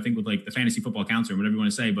Instagram, I think with like the fantasy football counselor, whatever you want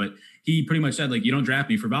to say. But he pretty much said like, you don't draft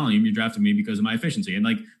me for volume. You drafted me because of my efficiency. And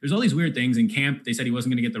like, there's all these weird things in camp. They said he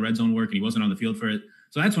wasn't going to get the red zone work and he wasn't on the field for it.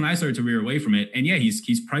 So that's when I started to veer away from it. And yeah,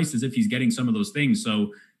 he's priced as if he's getting some of those things.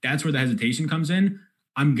 So that's where the hesitation comes in.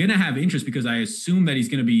 I'm going to have interest because I assume that he's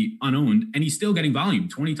going to be unowned and he's still getting volume,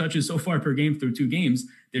 20 touches so far per game through 2 games.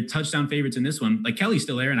 They're touchdown favorites in this one. Like Kelly's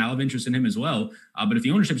still there and I'll have interest in him as well. But if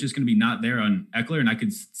the ownership's just going to be not there on Eckler and I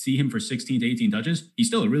could see him for 16 to 18 touches, he's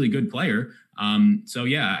still a really good player. So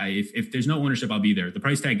yeah, if there's no ownership, I'll be there. The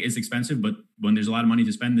price tag is expensive, but when there's a lot of money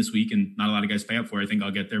to spend this week and not a lot of guys pay up for it, I think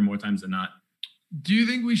I'll get there more times than not. Do you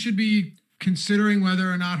think we should be considering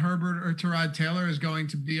whether or not Herbert or Tyrod Taylor is going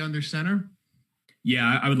to be under center?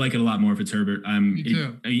 Yeah, I would like it a lot more if it's Herbert. Me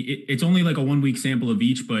too. It's only like a 1 week sample of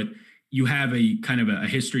each, but you have a kind of a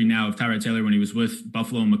history now of Tyrod Taylor when he was with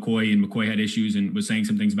Buffalo and McCoy had issues and was saying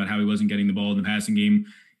some things about how he wasn't getting the ball in the passing game.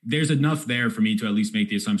 There's enough there for me to at least make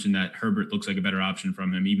the assumption that Herbert looks like a better option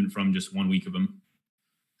from him, even from just 1 week of him.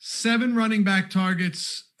 7 running back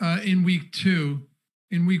targets in week 2.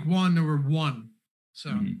 In week 1, there were 1.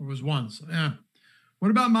 So it was 1. So yeah.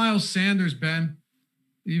 What about Miles Sanders, Ben?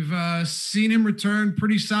 You've seen him return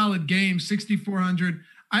pretty solid game, 6,400.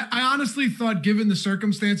 I honestly thought, given the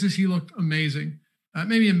circumstances, he looked amazing.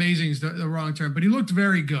 Maybe amazing is the wrong term, but he looked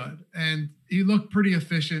very good and he looked pretty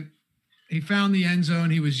efficient. He found the end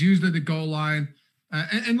zone. He was used at the goal line.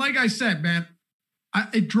 And like I said, man,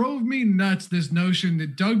 it drove me nuts, this notion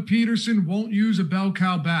that Doug Peterson won't use a bell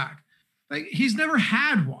cow back. Like, he's never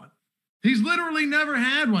had one. He's literally never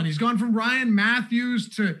had one. He's gone from Ryan Matthews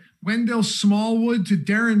to Wendell Smallwood to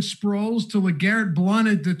Darren Sproles to LeGarrette Blount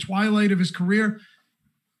at the twilight of his career.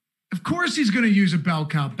 Of course he's going to use a bell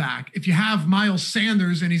cow back. If you have Miles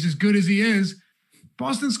Sanders and he's as good as he is,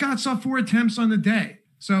 Boston Scott saw 4 attempts on the day.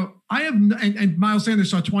 So I have, and Miles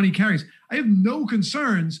Sanders saw 20 carries. I have no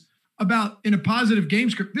concerns about in a positive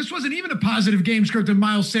game script. This wasn't even a positive game script and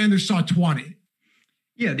Miles Sanders saw 20.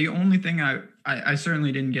 Yeah, the only thing I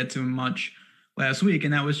certainly didn't get to much last week,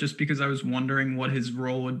 and that was just because I was wondering what his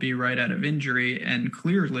role would be right out of injury, and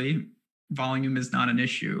clearly volume is not an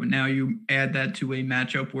issue. Now you add that to a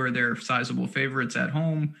matchup where they're sizable favorites at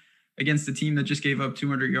home against a team that just gave up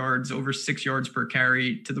 200 yards, over 6 yards per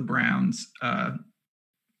carry to the Browns.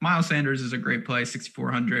 Miles Sanders is a great play,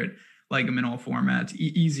 6,400, like him in all formats.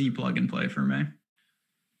 Easy plug and play for me.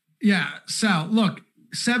 Yeah, Sal, look,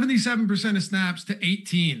 77% of snaps to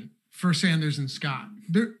 18 for Sanders and Scott.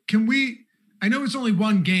 I know it's only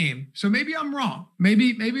one game, so maybe I'm wrong.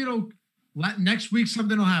 Maybe it'll next week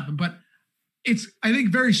something will happen, but I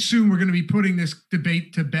think very soon we're going to be putting this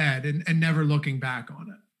debate to bed and never looking back on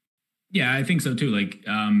it. Yeah, I think so too. Like,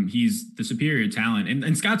 he's the superior talent,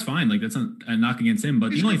 and Scott's fine. Like, that's not a knock against him.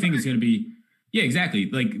 But the only thing is going to be, yeah, exactly.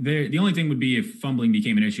 Like, the only thing would be if fumbling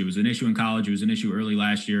became an issue. It was an issue in college. It was an issue early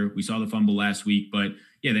last year. We saw the fumble last week, but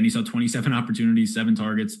yeah, then he saw 27 opportunities, 7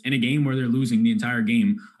 targets in a game where they're losing the entire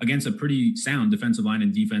game against a pretty sound defensive line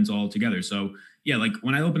and defense all together. So yeah, like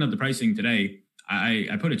when I opened up the pricing today,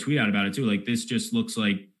 I put a tweet out about it too. Like, this just looks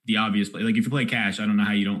like the obvious play. Like, if you play cash, I don't know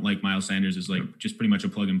how you don't like Miles Sanders as like just pretty much a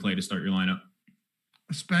plug and play to start your lineup.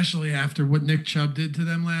 Especially after what Nick Chubb did to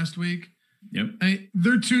them last week. Yep.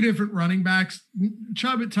 They're 2 different running backs.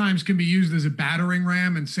 Chubb at times can be used as a battering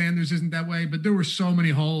ram, and Sanders isn't that way, but there were so many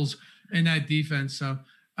holes in that defense. So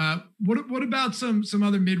what about some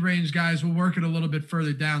other mid-range guys? We'll work it a little bit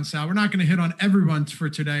further down, Sal. We're not going to hit on everyone for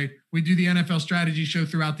today. We do the NFL strategy show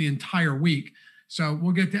throughout the entire week. So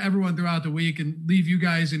we'll get to everyone throughout the week and leave you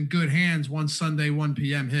guys in good hands once Sunday 1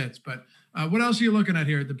 p.m. hits. But what else are you looking at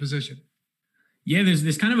here at the position? Yeah,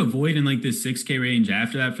 there's kind of a void in like this 6K range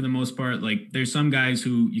after that for the most part. Like, there's some guys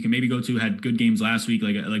who you can maybe go to had good games last week,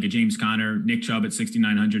 like a James Conner. Nick Chubb at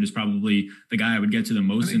 6,900 is probably the guy I would get to the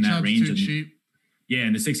most in that Chubb's range. Too cheap. Yeah,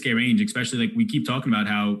 in the 6K range, especially like we keep talking about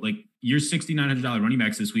how like your $6,900 running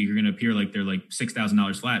backs this week are going to appear like they're like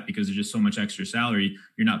 $6,000 flat because there's just so much extra salary.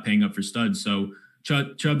 You're not paying up for studs. So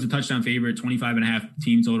Chubb's a touchdown favorite, 25.5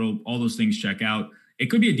 team total. All those things check out. It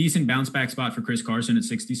could be a decent bounce back spot for Chris Carson at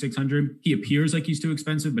 6,600. He appears like he's too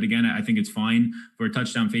expensive, but again, I think it's fine for a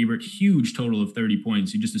touchdown favorite. Huge total of 30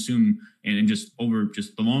 points. You just assume, and just over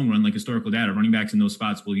just the long run, like historical data, running backs in those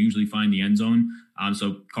spots will usually find the end zone.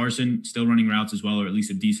 So Carson still running routes as well, or at least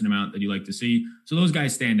a decent amount that you like to see. So those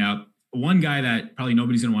guys stand out. One guy that probably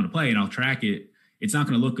nobody's going to want to play, and I'll track it. It's not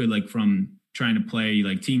going to look good like from trying to play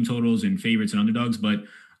like team totals and favorites and underdogs, but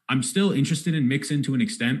I'm still interested in Mixon to an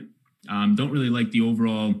extent. Don't really like the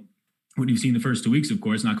overall what you've seen the first 2 weeks, of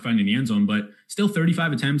course, not finding the end zone, but still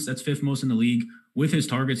 35 attempts. That's fifth most in the league. With his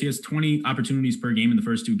targets, he has 20 opportunities per game in the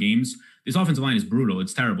first 2 games. This offensive line is brutal.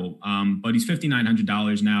 It's terrible. But he's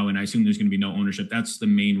 $5,900 now, and I assume there's going to be no ownership. That's the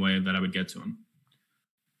main way that I would get to him.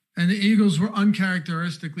 And the Eagles were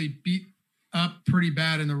uncharacteristically beat up pretty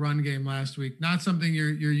bad in the run game last week. Not something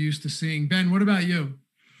you're used to seeing. Ben, what about you?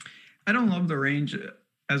 I don't love the range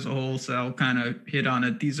as a whole, so I'll kind of hit on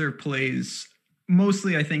it. These are plays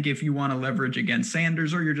mostly, I think, if you want to leverage against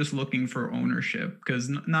Sanders or you're just looking for ownership, because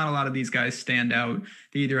not a lot of these guys stand out.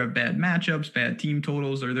 They either have bad matchups, bad team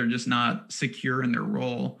totals, or they're just not secure in their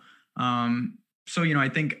role. So, I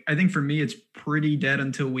think for me, it's pretty dead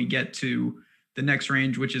until we get to the next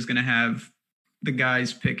range, which is going to have the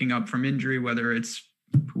guys picking up from injury, whether it's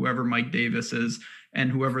whoever Mike Davis is and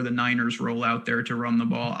whoever the Niners roll out there to run the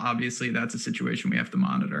ball. Obviously, that's a situation we have to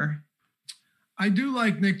monitor. I do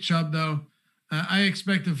like Nick Chubb, though. I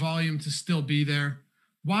expect the volume to still be there.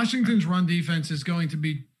 Washington's run defense is going to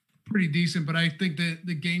be pretty decent, but I think that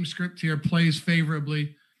the game script here plays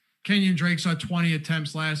favorably. Kenyon Drake saw 20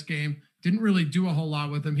 attempts last game. Didn't really do a whole lot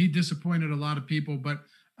with him. He disappointed a lot of people, but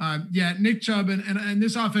Nick Chubb and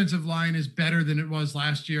this offensive line is better than it was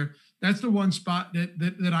last year. That's the one spot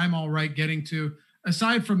that I'm all right getting to.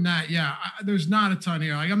 Aside from that, there's not a ton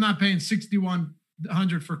here. Like, I'm not paying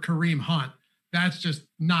 $6,100 for Kareem Hunt. That's just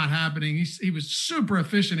not happening. He was super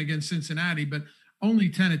efficient against Cincinnati, but only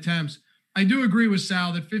 10 attempts. I do agree with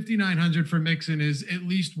Sal that $5,900 for Mixon is at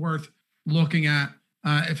least worth looking at.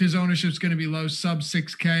 If his ownership is going to be low, sub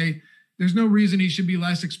 6K, there's no reason he should be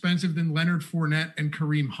less expensive than Leonard Fournette and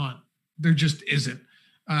Kareem Hunt. There just isn't.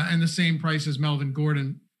 And the same price as Melvin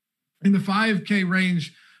Gordon. In the 5K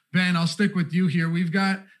range, Ben, I'll stick with you here. We've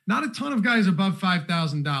got not a ton of guys above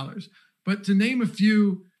 $5,000, but to name a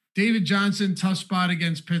few, David Johnson, tough spot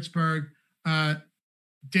against Pittsburgh.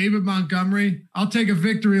 David Montgomery, I'll take a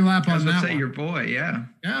victory lap on that one. Your boy, yeah.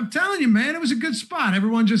 Yeah, I'm telling you, man, it was a good spot.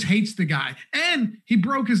 Everyone just hates the guy. And he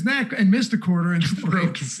broke his neck and missed a quarter. And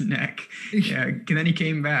broke his neck. Yeah, and then he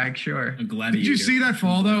came back, sure. Did you see that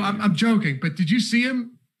fall, though? I'm joking, but did you see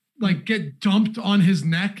him, get dumped on his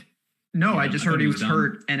neck? No, I just heard he was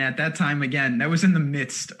hurt. And at that time, again, that was in the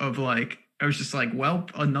midst of, I was just like, well,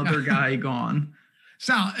 another guy gone.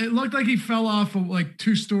 Sal, it looked like he fell off a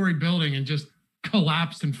 2-story building and just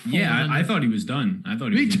collapsed and fell. Yeah, I thought he was done. I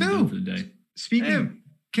thought he was done for the day. Speaking,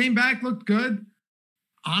 came back, looked good.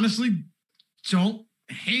 Honestly, don't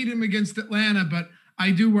hate him against Atlanta, but I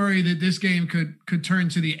do worry that this game could turn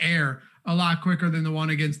to the air a lot quicker than the one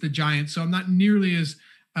against the Giants. So I'm not nearly as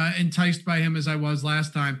enticed by him as I was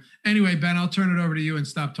last time. Anyway, Ben, I'll turn it over to you and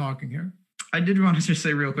stop talking here. I did want to just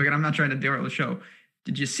say real quick, and I'm not trying to derail the show.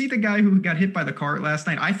 Did you see the guy who got hit by the cart last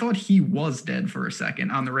night? I thought he was dead for a second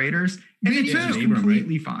on the Raiders. And Me too. Was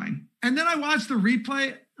completely fine. And then I watched the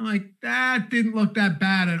replay. I'm like, that didn't look that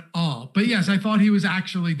bad at all. But yes, I thought he was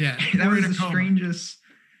actually dead. That was the strangest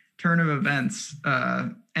turn of events.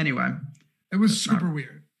 Anyway. It was super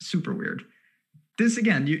weird. Super weird. This,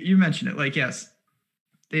 again, you mentioned it. Yes,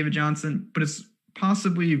 David Johnson, but it's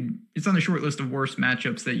on the short list of worst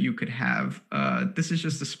matchups that you could have. This is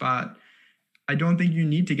just a spot. I don't think you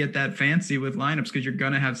need to get that fancy with lineups because you're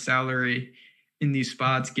going to have salary in these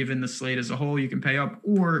spots given the slate as a whole. You can pay up.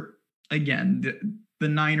 Or, again, the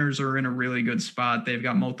Niners are in a really good spot. They've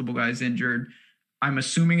got multiple guys injured. I'm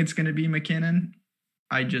assuming it's going to be McKinnon.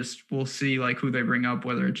 We'll see who they bring up,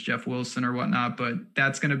 whether it's Jeff Wilson or whatnot. But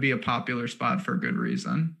that's going to be a popular spot for a good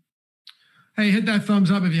reason. Hey, hit that thumbs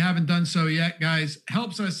up if you haven't done so yet, guys.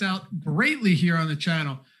 Helps us out greatly here on the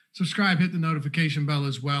channel. Subscribe, hit the notification bell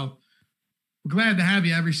as well. We're glad to have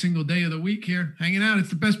you every single day of the week here hanging out.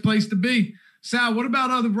 It's the best place to be. Sal, what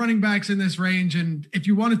about other running backs in this range? And if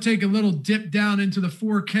you want to take a little dip down into the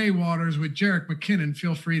 4K waters with Jerick McKinnon,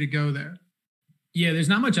 feel free to go there. Yeah, there's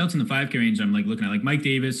not much else in the 5K range I'm looking at. Mike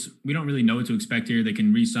Davis, we don't really know what to expect here. They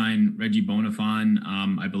can re-sign Reggie Bonifon.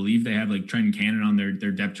 I believe they have Trenton Cannon on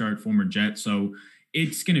their depth chart, former Jet. So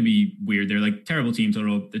it's going to be weird. They're terrible team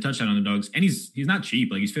total. The touchdown underdogs, and he's not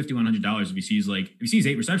cheap. He's $5,100. If he sees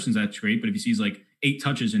 8 receptions, that's great. But if he sees 8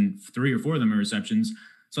 touches and 3 or 4 of them are receptions,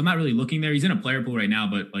 so I'm not really looking there. He's in a player pool right now,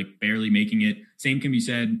 but barely making it. Same can be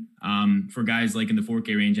said for guys in the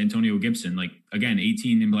 4K range. Antonio Gibson, again,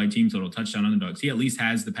 18 implied team total, touchdown underdogs. He at least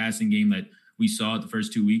has the passing game that we saw at the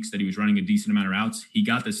first 2 weeks that he was running a decent amount of routes. He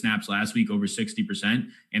got the snaps last week over 60%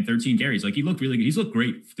 and 13 carries. He looked really good. He's looked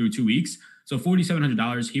great through 2 weeks. So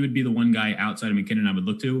 $4,700, he would be the one guy outside of McKinnon I would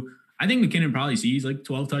look to. I think McKinnon probably sees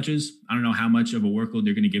 12 touches. I don't know how much of a workload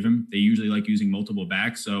they're going to give him. They usually using multiple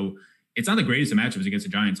backs. So it's not the greatest of matchups against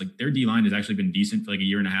the Giants. Their D-line has actually been decent for a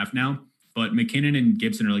year and a half now. But McKinnon and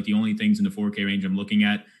Gibson are like the only things in the 4K range I'm looking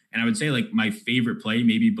at. And I would say like my favorite play,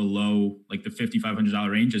 maybe below like the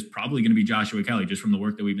 $5,500 range, is probably going to be Joshua Kelly, just from the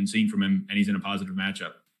work that we've been seeing from him, and he's in a positive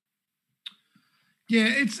matchup. Yeah,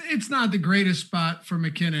 it's not the greatest spot for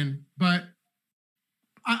McKinnon, but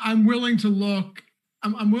I'm willing to look.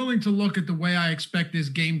 I'm willing to look at the way I expect this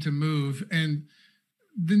game to move. And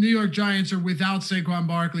the New York Giants are without Saquon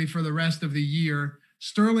Barkley for the rest of the year.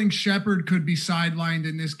 Sterling Shepard could be sidelined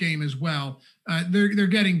in this game as well. They're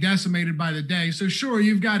getting decimated by the day. So sure,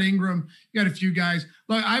 you've got Ingram, you got a few guys.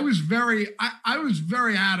 Look, I was very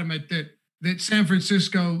adamant that San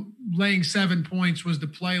Francisco laying 7 points was the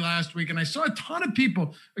play last week. And I saw a ton of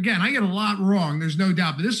people, again, I get a lot wrong, there's no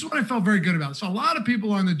doubt, but this is what I felt very good about. So a lot of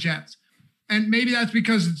people on the Jets. And maybe that's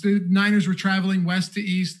because it's the Niners were traveling west to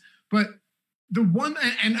east. But the one,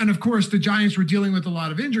 and of course, the Giants were dealing with a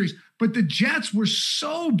lot of injuries, but the Jets were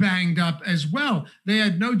so banged up as well. They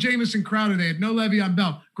had no Jamison Crowder. They had no Le'Veon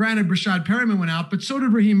Bell. Granted, Rashad Perriman went out, but so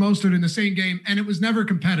did Raheem Mostert in the same game, and it was never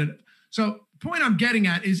competitive. So the point I'm getting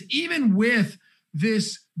at is even with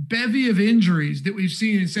this bevy of injuries that we've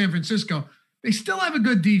seen in San Francisco, they still have a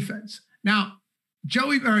good defense. Now,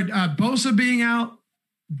 Bosa being out,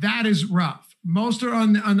 that is rough. Mostert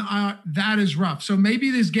on the that is rough. So maybe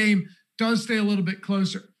this game does stay a little bit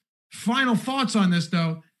closer. Final thoughts on this,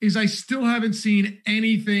 though, is I still haven't seen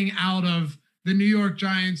anything out of the New York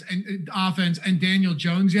Giants and offense and Daniel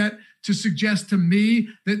Jones yet to suggest to me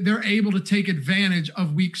that they're able to take advantage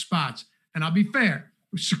of weak spots. And I'll be fair,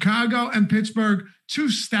 Chicago and Pittsburgh, two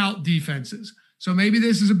stout defenses. So maybe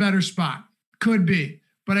this is a better spot. Could be.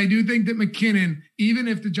 But I do think that McKinnon, even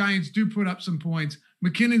if the Giants do put up some points,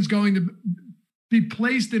 McKinnon's going to be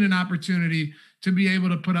placed in an opportunity to be able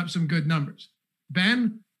to put up some good numbers.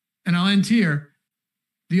 Ben, and I'll end here,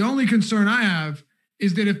 the only concern I have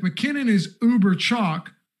is that if McKinnon is uber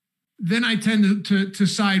chalk, then I tend to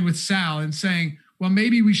side with Sal and saying, well,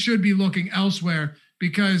 maybe we should be looking elsewhere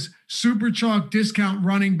because super chalk discount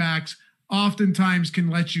running backs oftentimes can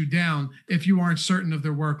let you down if you aren't certain of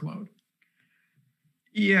their workload.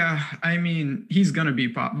 Yeah, I mean, he's going to be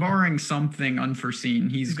barring something unforeseen.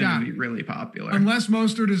 He's going to be really popular. Unless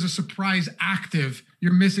Mostert is a surprise active,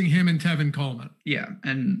 you're missing him and Tevin Coleman. Yeah,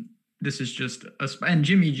 and this is just and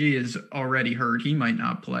Jimmy G is already hurt. He might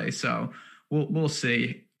not play, so we'll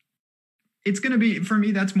see. It's going to be, for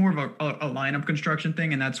me, that's more of a lineup construction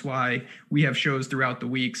thing, and that's why we have shows throughout the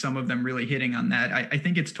week, some of them really hitting on that. I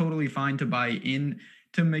think it's totally fine to buy in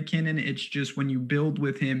to McKinnon. It's just when you build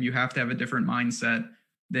with him, you have to have a different mindset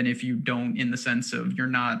than if you don't, in the sense of you're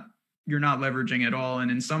not leveraging at all. And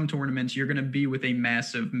in some tournaments, you're going to be with a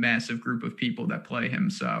massive group of people that play him.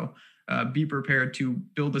 So be prepared to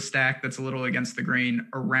build a stack that's a little against the grain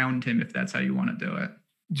around him if that's how you want to do it.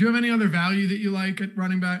 Do you have any other value that you like at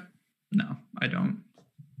running back? No, I don't.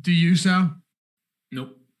 Do you, Sal?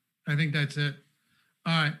 Nope. I think that's it.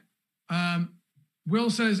 All right. Will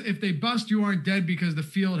says, if they bust, you aren't dead because the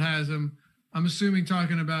field has them. I'm assuming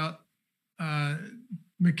talking about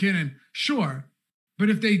McKinnon. Sure. But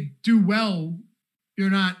if they do well, you're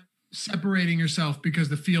not separating yourself because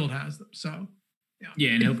the field has them. So,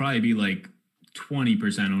 yeah, and he'll probably be like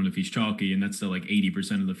 20% owned if he's chalky, and that's still like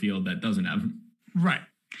 80% of the field that doesn't have him. Right.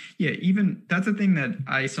 Yeah, even that's the thing that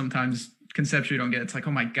I sometimes conceptually don't get. It's like,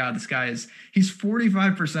 oh my God, he's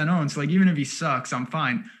 45% owned. So like, even if he sucks, I'm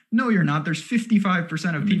fine. No, you're not. There's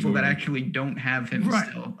 55% of people that actually don't have him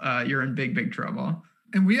still. You're in big trouble.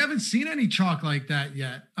 And we haven't seen any chalk like that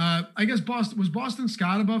yet. I guess Boston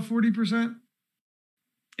Scott above 40%?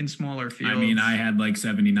 In smaller fields. I mean, I had like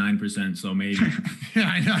 79%, so maybe. Yeah,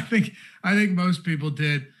 I know. I think most people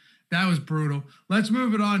did. That was brutal. Let's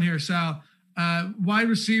move it on here, Sal. Wide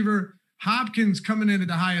receiver, Hopkins coming in at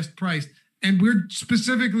the highest price. And we're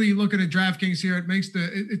specifically looking at DraftKings here.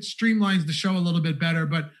 It streamlines the show a little bit better.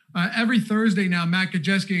 But every Thursday now, Matt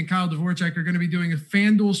Gajewski and Kyle Dvorchak are going to be doing a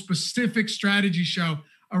FanDuel specific strategy show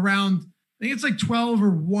around, I think it's like 12 or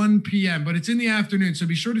 1 p.m., but it's in the afternoon. So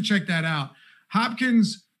be sure to check that out.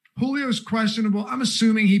 Hopkins, Julio's questionable. I'm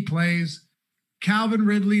assuming he plays. Calvin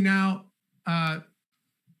Ridley now,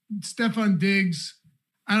 Stephon Diggs.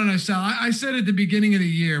 I don't know, Sal. I said at the beginning of the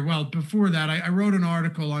year, well, before that, I wrote an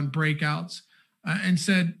article on breakouts and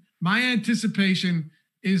said, my anticipation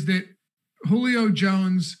is that Julio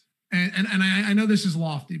Jones, and I know this is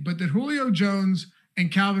lofty, but that Julio Jones and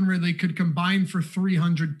Calvin Ridley could combine for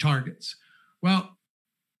 300 targets. Well,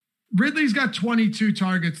 Ridley's got 22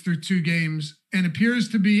 targets through 2 games and appears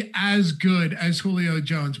to be as good as Julio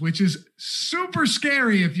Jones, which is super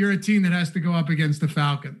scary if you're a team that has to go up against the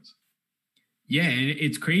Falcons. Yeah, and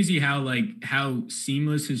it's crazy how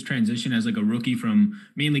seamless his transition as like a rookie from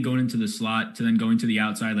mainly going into the slot to then going to the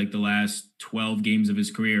outside, like the last 12 games of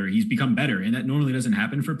his career. He's become better, and that normally doesn't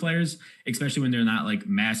happen for players, especially when they're not like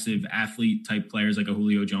massive athlete type players like a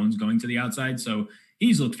Julio Jones going to the outside. So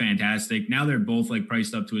he's looked fantastic. Now they're both like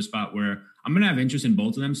priced up to a spot where I'm going to have interest in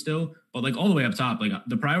both of them still, but like all the way up top, like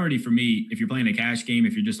the priority for me, if you're playing a cash game,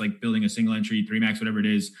 if you're just like building a single entry, 3-max, whatever it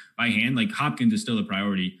is by hand, like Hopkins is still the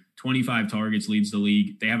priority. 25 targets, leads the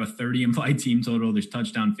league. They have a 30 implied team total. There's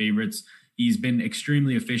touchdown favorites. He's been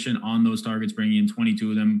extremely efficient on those targets, bringing in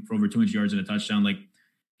 22 of them for over 200 yards and a touchdown. Like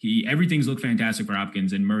everything's looked fantastic for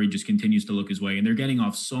Hopkins, and Murray just continues to look his way. And they're getting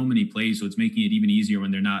off so many plays, so it's making it even easier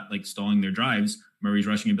when they're not like stalling their drives. Murray's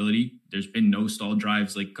rushing ability, there's been no stalled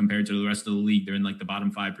drives like compared to the rest of the league. They're in like the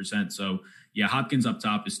bottom 5%. So yeah, Hopkins up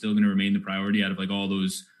top is still going to remain the priority out of like all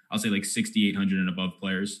those, I'll say like 6,800 and above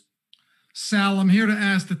players. Sal, I'm here to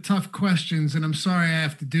ask the tough questions, and I'm sorry I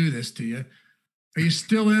have to do this to you. Are you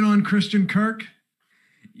still in on Christian Kirk?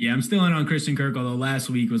 Yeah, I'm still in on Christian Kirk, although last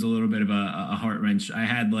week was a little bit of a heart wrench. I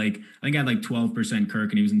had like 12% Kirk,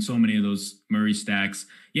 and he was in so many of those Murray stacks.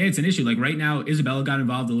 Yeah, it's an issue. Like right now, Isabella got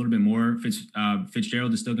involved a little bit more.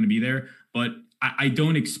 Fitzgerald is still going to be there, but I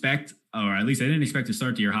don't expect, or at least I didn't expect to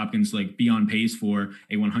start the year Hopkins like be on pace for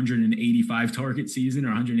a 185 target season or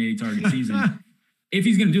 180 target season. If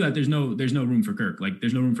he's going to do that, there's no room for Kirk. Like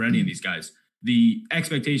there's no room for any of these guys. The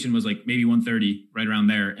expectation was like maybe 130 right around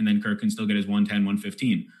there. And then Kirk can still get his 110,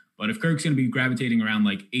 115. But if Kirk's going to be gravitating around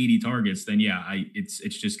like 80 targets, then yeah, it's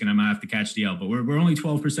just going to have to catch the L. But we're only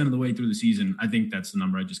 12% of the way through the season. I think that's the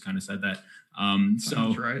number. I just kind of said that.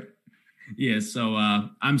 Sounds right. Yeah. So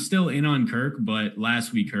I'm still in on Kirk, but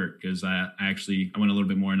last week hurt because I went a little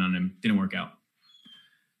bit more in on him. Didn't work out.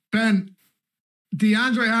 Ben,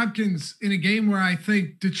 DeAndre Hopkins in a game where I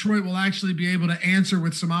think Detroit will actually be able to answer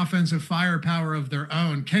with some offensive firepower of their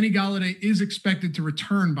own. Kenny Golladay is expected to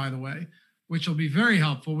return, by the way, which will be very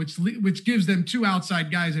helpful, which gives them two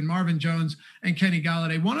outside guys in Marvin Jones and Kenny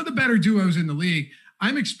Golladay, one of the better duos in the league.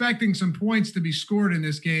 I'm expecting some points to be scored in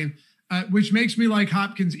this game, which makes me like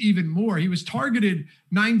Hopkins even more. He was targeted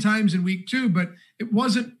 9 times in week 2, but it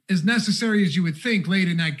wasn't as necessary as you would think late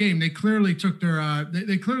in that game. They clearly took their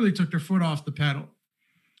foot off the pedal.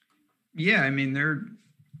 Yeah, I mean,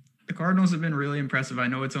 the Cardinals have been really impressive. I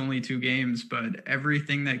know it's only 2 games, but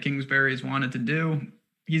everything that Kingsbury's wanted to do,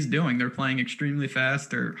 he's doing. They're playing extremely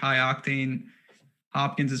fast. They're high octane.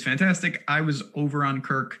 Hopkins is fantastic. I was over on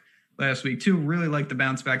Kirk last week too. Really like the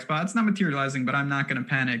bounce back spot. It's not materializing, but I'm not going to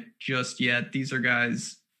panic just yet. These are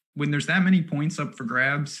guys, when there's that many points up for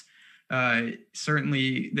grabs,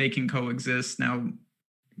 certainly they can coexist. Now,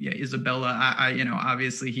 yeah, Isabella, I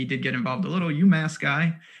obviously he did get involved a little. UMass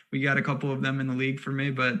guy. We got a couple of them in the league for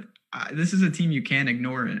me, but this is a team you can't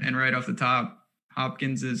ignore. And right off the top,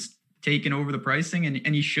 Hopkins is taking over the pricing,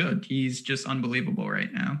 and he should. He's just unbelievable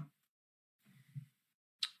right now.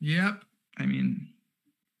 Yep. I mean,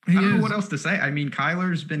 I don't know what else to say. I mean,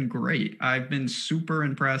 Kyler's been great. I've been super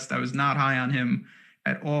impressed. I was not high on him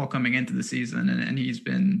at all coming into the season, and he's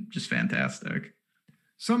been just fantastic.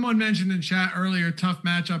 Someone mentioned in chat earlier, tough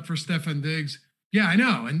matchup for Stefan Diggs. Yeah, I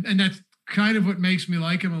know. And that's kind of what makes me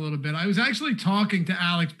like him a little bit. I was actually talking to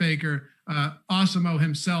Alex Baker, Osimo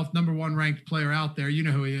himself, number 1 ranked player out there. You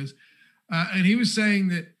know who he is. And he was saying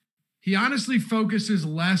that he honestly focuses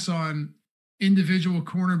less on individual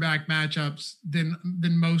cornerback matchups than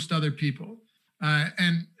most other people.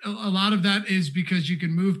 And a lot of that is because you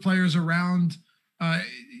can move players around.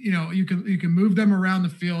 You can move them around the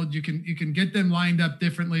field. You can get them lined up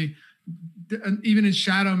differently. Even in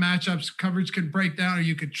shadow matchups, coverage can break down, or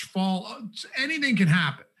you could fall. Anything can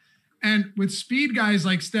happen. And with speed guys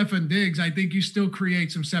like Stefan Diggs, I think you still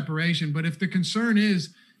create some separation. But if the concern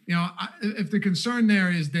is, if the concern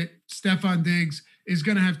there is that Stefan Diggs is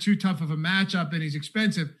going to have too tough of a matchup and he's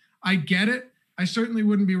expensive, I get it. I certainly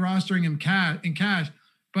wouldn't be rostering him in cash.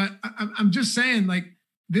 But I'm just saying, like,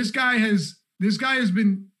 this guy has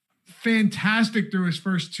been fantastic through his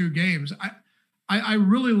first 2 games. I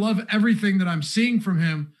really love everything that I'm seeing from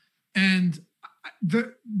him. And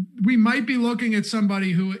we might be looking at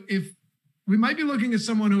somebody who, if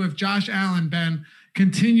Josh Allen, Ben,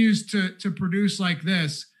 continues to produce like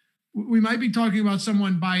this, we might be talking about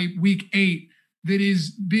someone by week 8 that is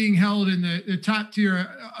being held in the top tier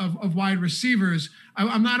of wide receivers. I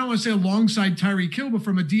don't want to say alongside Tyreek Hill, but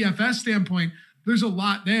from a DFS standpoint, there's a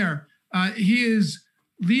lot there. He is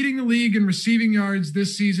leading the league in receiving yards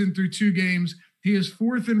this season through 2 games. He is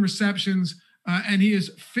 4th in receptions, and he is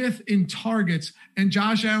 5th in targets. And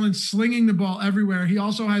Josh Allen slinging the ball everywhere. He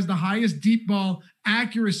also has the highest deep ball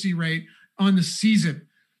accuracy rate on the season.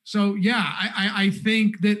 So yeah, I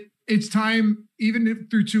think that it's time, even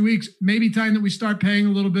through 2 weeks, maybe time that we start paying a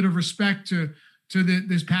little bit of respect to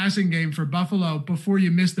this passing game for Buffalo before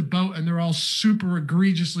you miss the boat and they're all super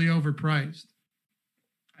egregiously overpriced.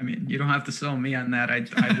 I mean, you don't have to sell me on that.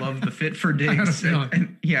 I love the fit for Diggs.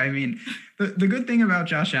 and yeah, I mean, the good thing about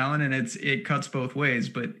Josh Allen, and it cuts both ways,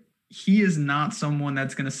 but he is not someone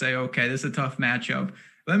that's going to say, okay, this is a tough matchup.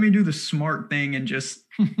 Let me do the smart thing and just,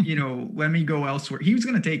 let me go elsewhere. He was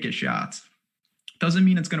going to take his shots. Doesn't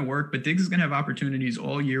mean it's going to work, but Diggs is going to have opportunities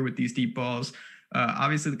all year with these deep balls.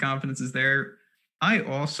 Obviously, the confidence is there. I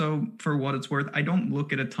also, for what it's worth, I don't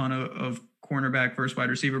look at a ton of cornerback versus wide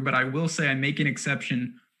receiver, but I will say I make an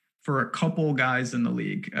exception for a couple guys in the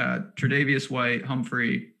league. Tre'Davious White,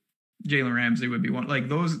 Humphrey, Jalen Ramsey would be one. Like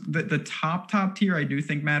those, the top tier, I do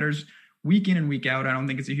think matters week in and week out. I don't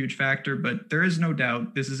think it's a huge factor, but there is no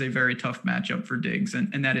doubt this is a very tough matchup for Diggs,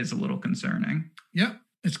 and that is a little concerning. Yep,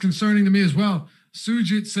 it's concerning to me as well.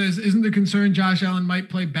 Sujit says, isn't the concern Josh Allen might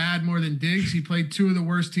play bad more than Diggs? He played two of the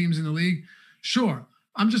worst teams in the league. Sure.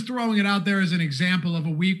 I'm just throwing it out there as an example of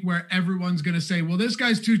a week where everyone's going to say, well, this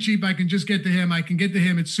guy's too cheap. I can just get to him. I can get to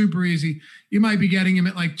him. It's super easy. You might be getting him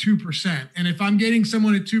at like 2%. And if I'm getting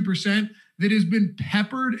someone at 2% that has been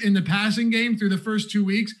peppered in the passing game through the first 2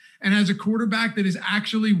 weeks and has a quarterback that is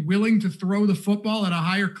actually willing to throw the football at a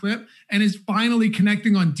higher clip and is finally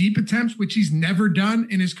connecting on deep attempts, which he's never done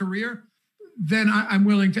in his career, then I'm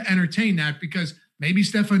willing to entertain that because maybe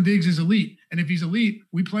Stephon Diggs is elite. And if he's elite,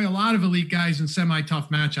 we play a lot of elite guys in semi-tough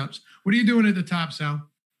matchups. What are you doing at the top, Sal?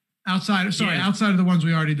 Outside of the ones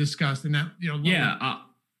we already discussed. And that,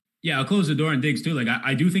 I'll close the door on Diggs too. Like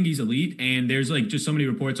I do think he's elite, and there's like just so many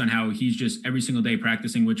reports on how he's just every single day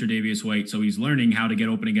practicing with Tre'Davious White. So he's learning how to get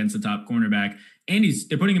open against the top cornerback, and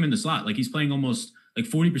they're putting him in the slot. Like he's playing almost like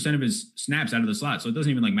 40% of his snaps out of the slot. So it doesn't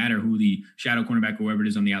even like matter who the shadow cornerback or whoever it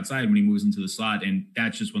is on the outside when he moves into the slot. And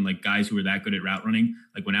that's just when like guys who are that good at route running,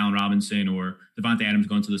 like when Allen Robinson or Devontae Adams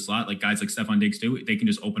go into the slot, like guys like Stephon Diggs do, they can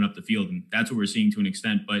just open up the field. And that's what we're seeing to an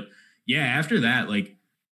extent. But yeah, after that, like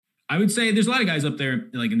I would say there's a lot of guys up there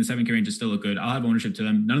like in the 7K range that still look good. I'll have ownership to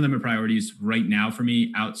them. None of them are priorities right now for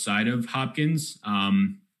me outside of Hopkins.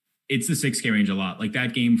 It's the 6K range a lot. Like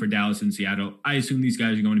that game for Dallas and Seattle, I assume these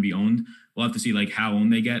guys are going to be owned. We'll have to see like how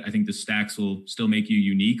owned they get. I think the stacks will still make you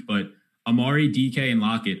unique, but Amari, DK, and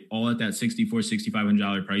Lockett all at that $6,400,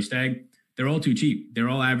 $6,500 price tag. They're all too cheap. They're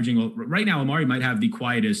all averaging right now. Amari might have the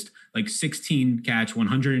quietest, like 16 catch,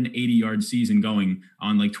 180 yard season going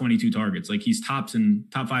on like 22 targets. Like he's top 5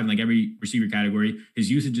 in like every receiver category. His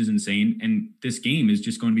usage is insane. And this game is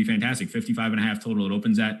just going to be fantastic. 55.5 total. It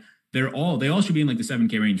opens at, they all should be in like the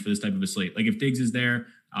 7K range for this type of a slate. Like if Diggs is there,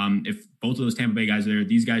 if both of those Tampa Bay guys are there,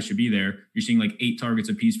 these guys should be there. You're seeing like 8 targets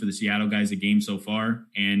apiece for the Seattle guys a game so far.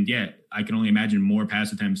 And yeah, I can only imagine more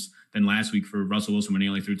pass attempts than last week for Russell Wilson when he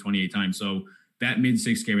only threw 28 times. So that mid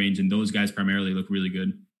 6K range and those guys primarily look really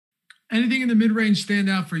good. Anything in the mid range stand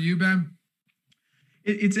out for you, Ben?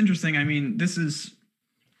 It's interesting. I mean,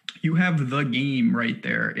 you have the game right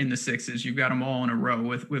there in the sixes. You've got them all in a row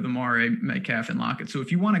with Amari, Metcalf, and Lockett. So if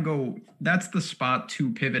you want to go, that's the spot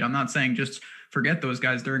to pivot. I'm not saying just forget those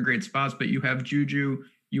guys. They're in great spots, but you have Juju,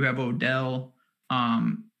 you have Odell.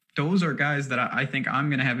 Those are guys that I think I'm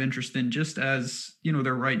going to have interest in just as,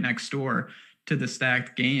 they're right next door to the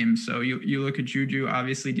stacked game. So you look at Juju,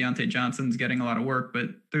 obviously Deontay Johnson's getting a lot of work, but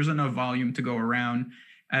there's enough volume to go around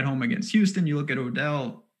at home against Houston. You look at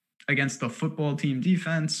Odell against the football team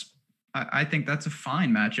defense. I think that's a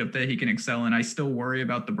fine matchup that he can excel in. I still worry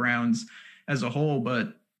about the Browns as a whole,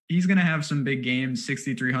 but he's going to have some big games,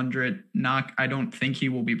 6,300 knock. I don't think he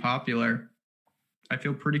will be popular. I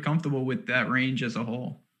feel pretty comfortable with that range as a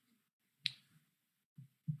whole.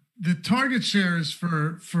 The target shares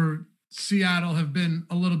for Seattle have been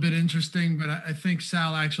a little bit interesting, but I think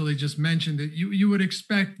Sal actually just mentioned it. You would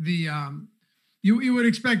expect you would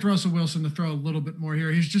expect Russell Wilson to throw a little bit more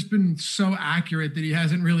here. He's just been so accurate that he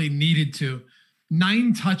hasn't really needed to.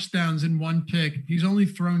 9 touchdowns in 1 pick. He's only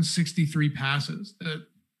thrown 63 passes.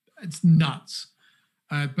 It's nuts.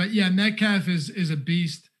 But yeah, Metcalf is a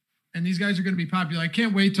beast, and these guys are going to be popular. I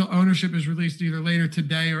can't wait till ownership is released either later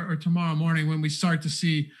today or tomorrow morning when we start to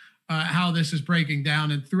see how this is breaking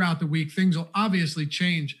down. And throughout the week, things will obviously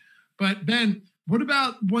change. But Ben, what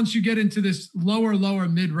about once you get into this lower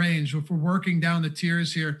mid-range, if we're working down the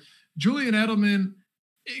tiers here? Julian Edelman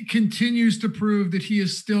continues to prove that he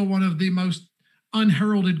is still one of the most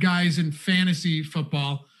unheralded guys in fantasy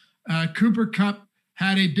football. Cooper Kupp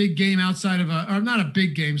had a big game outside of not a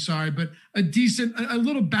big game, sorry, but a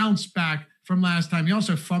little bounce back from last time. He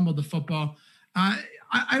also fumbled the football.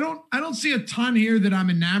 I don't see a ton here that I'm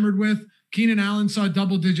enamored with. Keenan Allen saw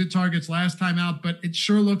double-digit targets last time out, but it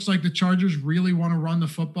sure looks like the Chargers really want to run the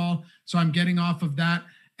football. So I'm getting off of that.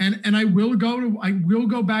 And I will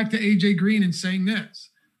go back to AJ Green and saying this.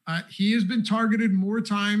 He has been targeted more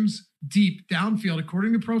times deep downfield,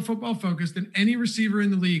 according to Pro Football Focus, than any receiver in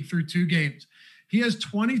the league through 2 games. He has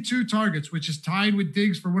 22 targets, which is tied with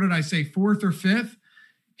Diggs for, what did I say, 4th or 5th?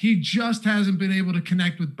 He just hasn't been able to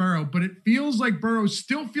connect with Burrow, but it feels like Burrow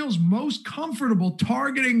still feels most comfortable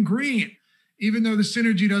targeting Green, even though the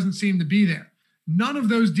synergy doesn't seem to be there. None of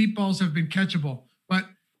those deep balls have been catchable, but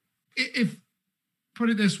put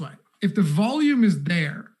it this way, if the volume is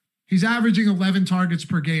there, he's averaging 11 targets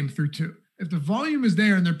per game through 2. If the volume is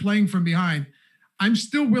there and they're playing from behind, I'm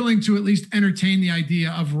still willing to at least entertain the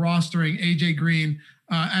idea of rostering AJ Green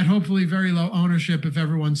at hopefully very low ownership if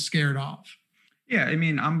everyone's scared off. Yeah, I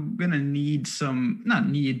mean, I'm going to need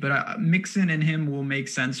Mixon and him will make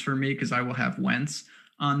sense for me because I will have Wentz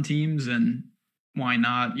on teams, and why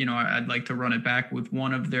not? I'd like to run it back with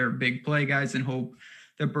one of their big play guys and hope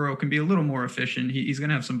that Burrow can be a little more efficient. He's going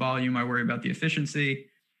to have some volume. I worry about the efficiency.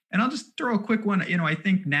 And I'll just throw a quick one. I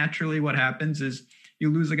think naturally what happens is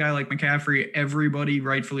you lose a guy like McCaffrey. Everybody,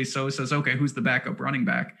 rightfully so, says, okay, who's the backup running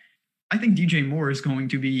back? I think DJ Moore is going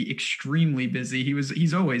to be extremely busy.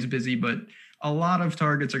 He's always busy, but a lot of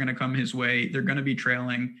targets are going to come his way. They're going to be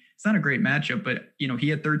trailing. It's not a great matchup, but he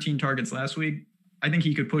had 13 targets last week. I think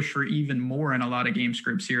he could push for even more in a lot of game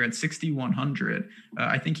scripts here at 6,100.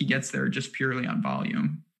 I think he gets there just purely on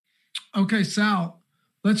volume. Okay, Sal,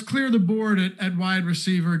 let's clear the board at wide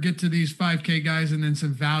receiver, get to these 5K guys, and then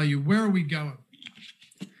some value. Where are we going?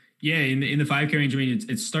 Yeah, in the 5K range, I mean,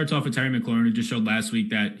 it starts off with Terry McLaurin, who just showed last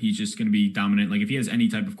week that he's just going to be dominant. Like, if he has any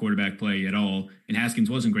type of quarterback play at all, and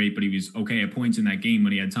Haskins wasn't great, but he was okay at points in that game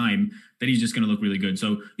when he had time, then he's just going to look really good.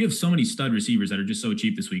 So you have so many stud receivers that are just so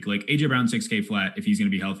cheap this week. Like A.J. Brown, 6K flat, if he's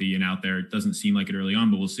going to be healthy and out there. It doesn't seem like it early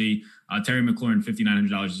on, but we'll see. Terry McLaurin,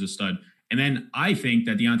 $5,900 is a stud. And then I think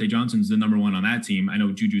that Deontay Johnson's the number 1 on that team. I know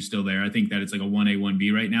Juju's still there. I think that it's like a 1A,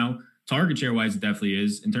 1B right now. Target share wise, it definitely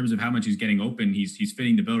is. In terms of how much he's getting open, he's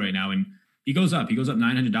fitting the bill right now. And he goes up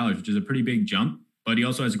 $900, which is a pretty big jump, but he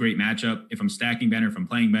also has a great matchup. If I'm stacking Ben or if I'm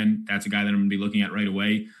playing Ben, that's a guy that I'm going to be looking at right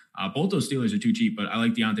away. Both those Steelers are too cheap, but I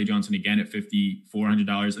like Deontay Johnson again at $5,400.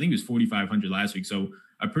 I think it was $4,500 last week. So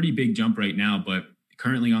a pretty big jump right now, but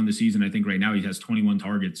currently on the season, I think right now he has 21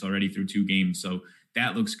 targets already through 2 games. So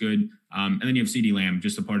that looks good. And then you have CeeDee Lamb,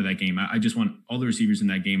 just a part of that game. I just want all the receivers in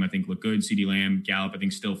that game, I think, look good. CeeDee Lamb, Gallup, I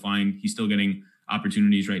think still fine. He's still getting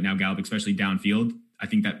opportunities right now, Gallup, especially downfield. I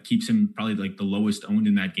think that keeps him probably like the lowest owned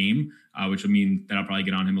in that game, which would mean that I'll probably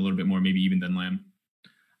get on him a little bit more, maybe even than Lamb.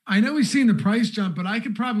 I know we've seen the price jump, but I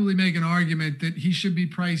could probably make an argument that he should be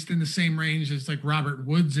priced in the same range as like Robert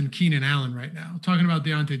Woods and Keenan Allen right now. Talking about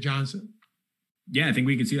Deontay Johnson. Yeah, I think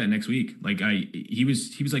we could see that next week. Like he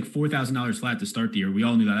was like $4,000 flat to start the year. We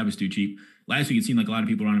all knew that was too cheap. Last week, it seemed like a lot of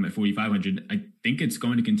people were on him at 4,500. I think it's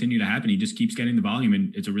going to continue to happen. He just keeps getting the volume,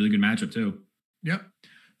 and it's a really good matchup too. Yep.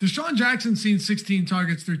 Deshaun Jackson's seen 16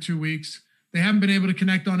 targets through 2 weeks. They haven't been able to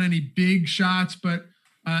connect on any big shots, but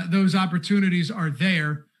those opportunities are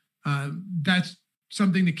there. That's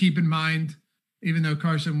something to keep in mind, even though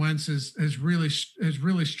Carson Wentz has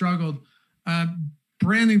really struggled.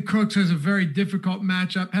 Brandon Cooks has a very difficult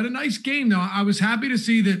matchup. Had a nice game, though. I was happy to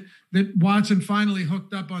see that Watson finally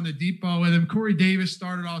hooked up on the deep ball with him. Corey Davis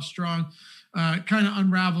started off strong, kind of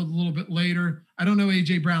unraveled a little bit later. I don't know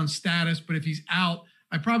A.J. Brown's status, but if he's out,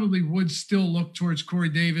 I probably would still look towards Corey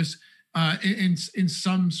Davis in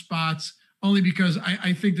some spots, only because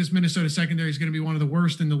I think this Minnesota secondary is going to be one of the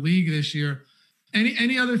worst in the league this year.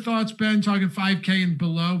 Any other thoughts, Ben, talking 5K and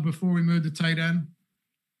below before we move to tight end?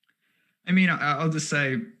 I mean, I'll just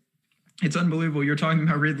say it's unbelievable. You're talking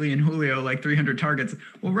about Ridley and Julio, like 300 targets.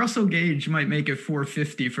 Well, Russell Gage might make it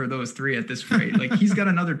 450 for those 3 at this rate. Like he's got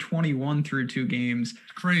another 21 through 2 games.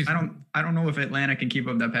 Crazy. I don't know if Atlanta can keep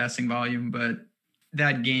up that passing volume, but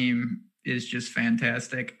that game is just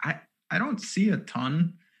fantastic. I don't see a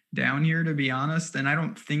ton down here, to be honest. And I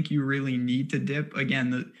don't think you really need to dip.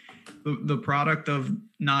 Again, the product of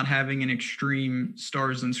not having an extreme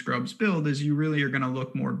stars and scrubs build is you really are going to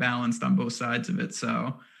look more balanced on both sides of it.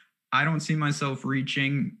 So I don't see myself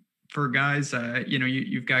reaching for guys.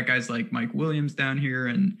 You've got guys like Mike Williams down here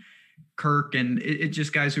and Kirk, and it's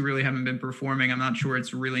just guys who really haven't been performing. I'm not sure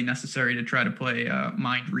it's really necessary to try to play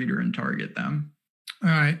mind reader and target them. All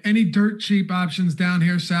right. Any dirt cheap options down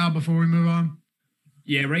here, Sal, before we move on?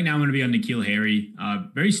 Yeah, right now I'm going to be on N'Keal Harry.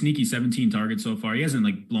 Very sneaky 17 targets so far. He hasn't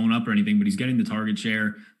like blown up or anything, but he's getting the target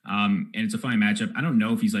share. And it's a fine matchup. I don't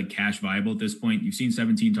know if he's like cash viable at this point. You've seen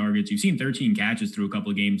 17 targets. You've seen 13 catches through a couple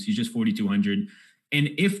of games. He's just 4,200. And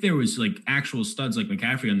if there was like actual studs like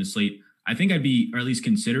McCaffrey on the slate, I think I'd be, or at least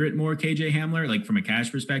consider it more KJ Hamler, like from a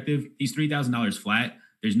cash perspective. He's $3,000 flat.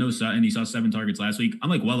 There's no Sutton. He saw 7 targets last week. I'm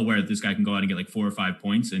like well aware that this guy can go out and get like 4 or 5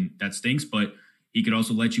 points, and that stinks, but he could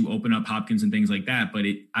also let you open up Hopkins and things like that. But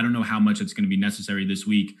I don't know how much it's going to be necessary this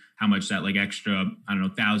week, how much that like extra, I don't know,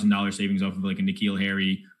 $1,000 savings off of like a N'Keal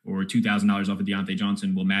Harry or $2,000 off of Deontay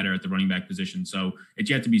Johnson will matter at the running back position. So it's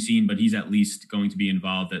yet to be seen, but he's at least going to be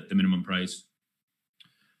involved at the minimum price.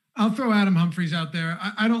 I'll throw Adam Humphries out there.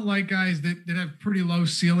 I don't like guys that have pretty low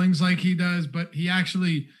ceilings like he does, but he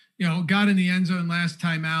actually, got in the end zone last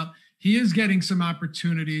time out. He is getting some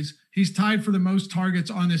opportunities. He's tied for the most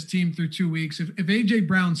targets on this team through 2 weeks. If A.J.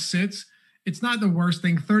 Brown sits, it's not the worst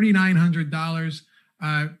thing. $3,900,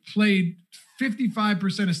 played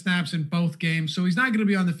 55% of snaps in both games. So he's not going to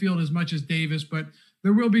be on the field as much as Davis, but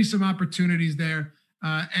there will be some opportunities there.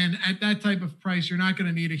 And at that type of price, you're not going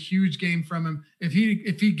to need a huge game from him. If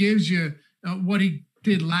he gives you what he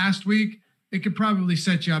did last week, it could probably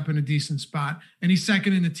set you up in a decent spot. And he's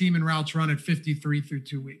second in the team in routes run at 53 through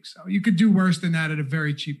 2 weeks. So you could do worse than that at a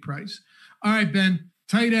very cheap price. All right, Ben,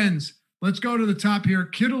 tight ends. Let's go to the top here.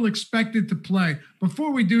 Kittle expected to play.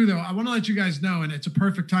 Before we do, though, I want to let you guys know, and it's a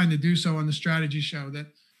perfect time to do so on the strategy show, that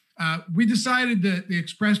we decided that the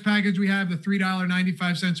express package we have, the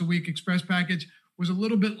 $3.95 a week express package, was a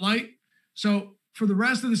little bit light. So for the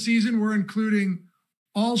rest of the season, we're including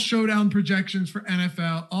all showdown projections for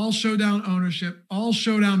NFL, all showdown ownership, all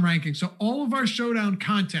showdown rankings. So all of our showdown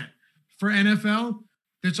content for NFL,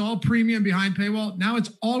 that's all premium behind paywall. Now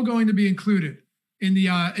it's all going to be included in the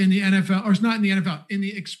NFL, or it's not in the NFL, in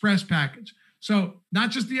the express package. So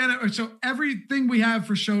not just the NFL, so everything we have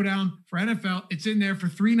for showdown for NFL, it's in there for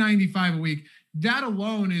 $3.95 a week. That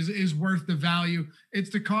alone is worth the value. It's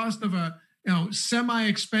the cost of a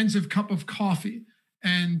semi-expensive cup of coffee,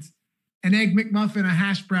 and an Egg McMuffin, a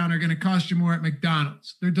hash brown are going to cost you more at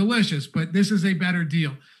McDonald's. They're delicious, but this is a better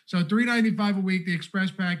deal. So $3.95 a week, the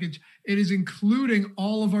express package. It is including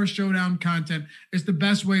all of our showdown content. It's the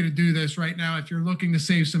best way to do this right now if you're looking to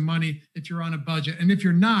save some money, if you're on a budget. And if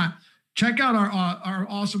you're not, check out our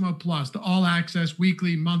Awesemo Plus, the all access,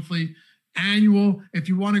 weekly, monthly, annual. If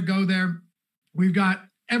you want to go there, we've got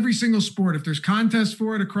every single sport. If there's contests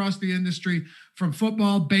for it across the industry, from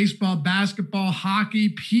football, baseball, basketball,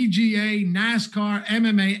 hockey, PGA, NASCAR,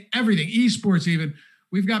 MMA, everything, esports even,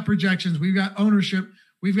 we've got projections, we've got ownership,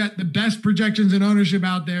 we've got the best projections and ownership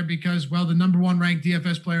out there because, well, the number 1 ranked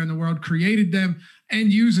DFS player in the world created them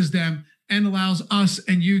and uses them and allows us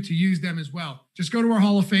and you to use them as well. Just go to our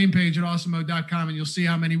Hall of Fame page at awesemo.com and you'll see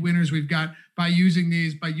how many winners we've got by using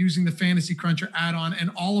these, by using the Fantasy Cruncher add-on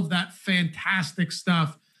and all of that fantastic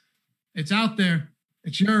stuff. It's out there.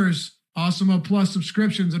 It's yours. Awesemo Plus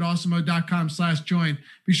subscriptions at awesemo.com/join.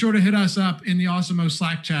 Be sure to hit us up in the Awesemo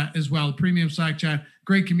Slack chat as well. Premium Slack chat.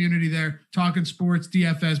 Great community there. Talking sports,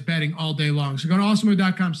 DFS, betting all day long. So go to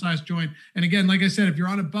awesemo.com/join. And again, like I said, if you're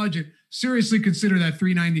on a budget, seriously consider that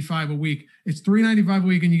 $3.95 a week. It's $3.95 a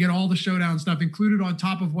week and you get all the showdown stuff included on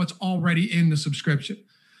top of what's already in the subscription.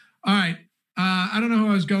 All right. I don't know who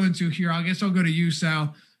I was going to here. I guess I'll go to you,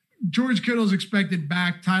 Sal. George Kittle's expected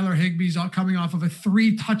back. Tyler Higbee's coming off of a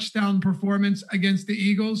 3-touchdown performance against the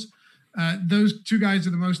Eagles. Those two guys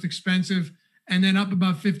are the most expensive. And then up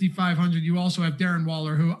above 5,500, you also have Darren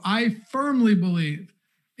Waller, who I firmly believe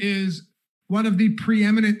is one of the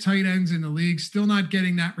preeminent tight ends in the league, still not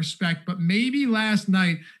getting that respect, but maybe last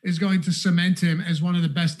night is going to cement him as one of the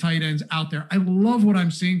best tight ends out there. I love what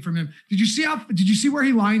I'm seeing from him. Did you see where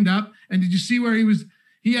he lined up? And did you see where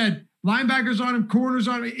he had linebackers on him, corners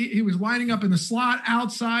on him. He was lining up in the slot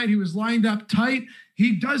outside. He was lined up tight.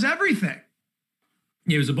 He does everything.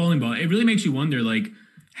 Yeah, it was a bowling ball. It really makes you wonder, like,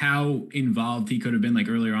 how involved he could have been, like,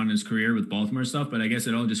 earlier on in his career with Baltimore stuff. But I guess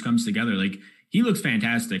it all just comes together. Like, he looks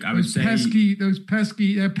fantastic. I would say those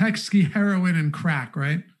pesky heroin and crack,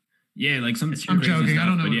 right? Yeah, like some. I'm joking. Stuff, I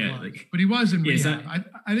don't know. But what yeah, it was. like, but he was in rehab.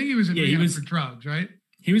 I think he was in rehab for drugs, right?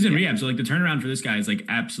 He was in rehab. So like the turnaround for this guy is like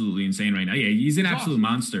absolutely insane right now. Yeah, he's an absolute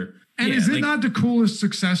monster. And is it not the coolest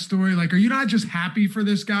success story? Like, are you not just happy for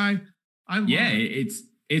this guy?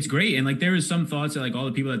 It's great. And like there is some thoughts that like all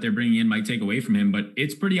the people that they're bringing in might take away from him, but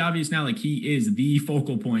it's pretty obvious now, like he is the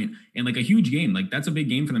focal point in like a huge game. Like that's a big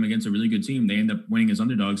game for them against a really good team. They end up winning as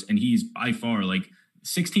underdogs, and he's by far like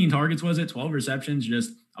 16 targets, 12 receptions,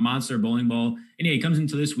 just a monster bowling ball. And yeah, he comes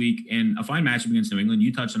into this week and a fine matchup against New England.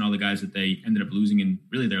 You touched on all the guys that they ended up losing in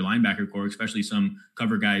really their linebacker core, especially some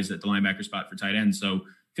cover guys at the linebacker spot for tight ends. So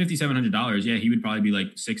 $5,700, yeah, he would probably be like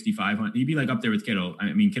 6,500. He'd be like up there with Kittle.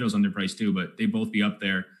 I mean, Kittle's underpriced too, but they'd both be up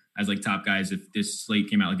there as like top guys if this slate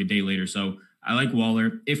came out like a day later. So I like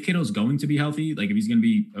Waller. If Kittle's going to be healthy, like if he's going to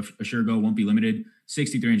be a sure go, won't be limited,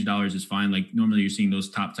 $6,300 is fine. Like normally you're seeing those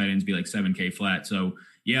top tight ends be like $7,000 flat. So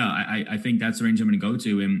yeah, I think that's the range I'm going to go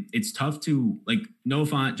to. And it's tough to, like, Noah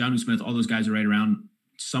Fant, Jonnu Smith, all those guys are right around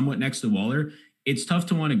somewhat next to Waller. It's tough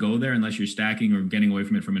to want to go there unless you're stacking or getting away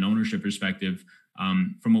from it from an ownership perspective.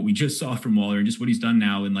 From what we just saw from Waller and just what he's done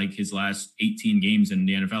now in like his last 18 games in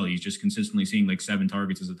the NFL, he's just consistently seeing like 7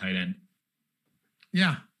 targets as a tight end.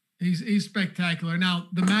 Yeah, he's spectacular. Now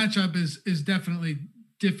the matchup is definitely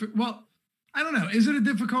different. Well, I don't know. Is it a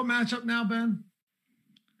difficult matchup now, Ben?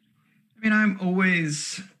 I mean, I'm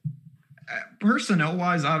always personnel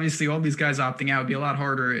wise, obviously all these guys opting out would be a lot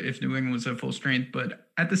harder if New England was at full strength. But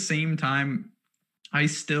at the same time, I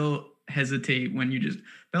still hesitate when you just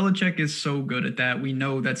Belichick is so good at that. We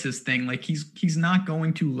know that's his thing. Like he's not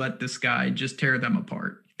going to let this guy just tear them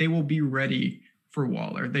apart. They will be ready for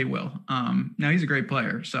Waller. They will. Now he's a great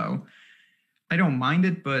player, so I don't mind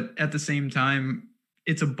it, but at the same time,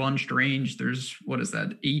 it's a bunched range. There's, what is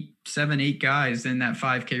that? 8 guys in that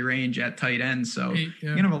 $5,000 range at tight end. So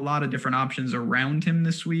you're going to have a lot of different options around him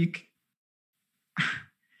this week.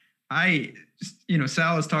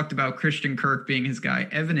 Sal has talked about Christian Kirk being his guy.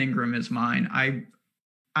 Evan Ingram is mine.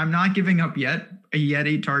 I'm not giving up yet. He had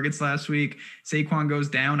 8 targets last week. Saquon goes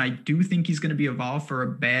down. I do think he's going to be evolved for a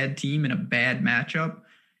bad team in a bad matchup.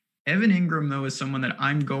 Evan Ingram, though, is someone that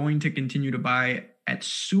I'm going to continue to buy at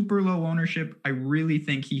super low ownership. I really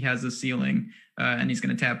think he has a ceiling, and he's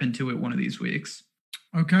going to tap into it one of these weeks.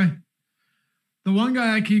 Okay. The one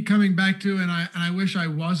guy I keep coming back to, and I wish I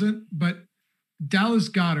wasn't, but Dallas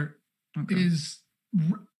Goedert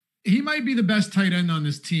he might be the best tight end on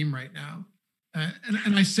this team right now.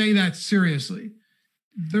 And I say that seriously.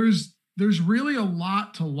 There's really a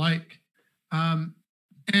lot to like.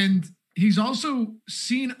 And he's also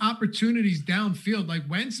seen opportunities downfield. Like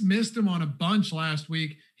Wentz missed him on a bunch last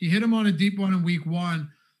week. He hit him on a deep one in week 1.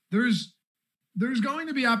 There's going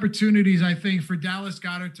to be opportunities, I think, for Dallas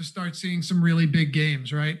Goedert to start seeing some really big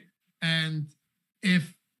games, right? And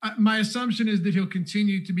if my assumption is that he'll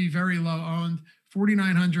continue to be very low owned,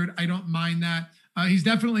 4,900, I don't mind that. He's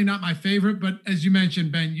definitely not my favorite, but as you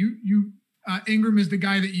mentioned, Ben, Ingram is the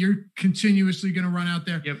guy that you're continuously going to run out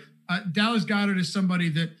there. Yep. Dallas Goedert is somebody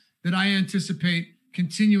that I anticipate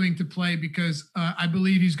continuing to play because I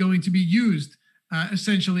believe he's going to be used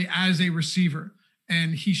essentially as a receiver,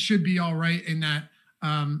 and he should be all right in that.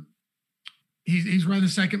 He's run the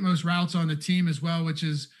second most routes on the team as well, which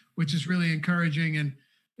is really encouraging. And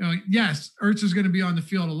yes, Ertz is going to be on the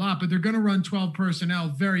field a lot, but they're going to run 12 personnel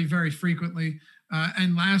very, very frequently.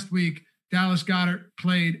 And last week, Dallas Goedert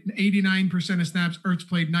played 89% of snaps. Ertz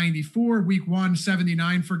played 94. Week 1,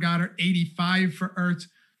 79 for Goedert, 85 for Ertz.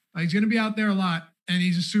 He's going to be out there a lot, and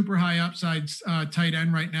he's a super high upside tight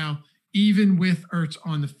end right now, even with Ertz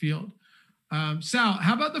on the field. Sal,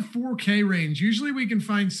 how about the 4K range? Usually we can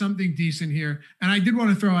find something decent here. And I did want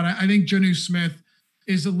to throw out, I think Jonnu Smith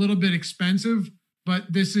is a little bit expensive,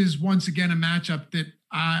 but this is once again a matchup that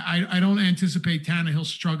I don't anticipate Tannehill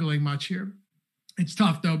struggling much here. It's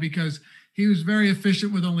tough though, because he was very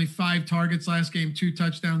efficient with only 5 targets last game, 2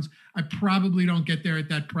 touchdowns. I probably don't get there at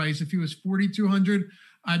that price. If he was 4,200,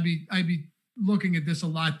 I'd be looking at this a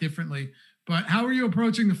lot differently. But how are you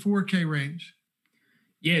approaching the 4K range?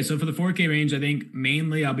 Yeah, so for the 4K range, I think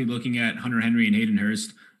mainly I'll be looking at Hunter Henry and Hayden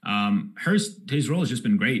Hurst. Hurst, his role has just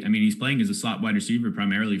been great. I mean, he's playing as a slot wide receiver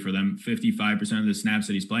primarily for them. 55% of the snaps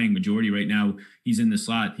that he's playing, majority right now, he's in the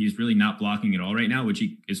slot. He's really not blocking at all right now, which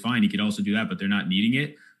is fine. He could also do that, but they're not needing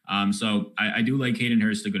it. So I do like Hayden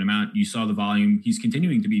Hurst a good amount. You saw the volume. He's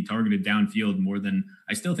continuing to be targeted downfield more than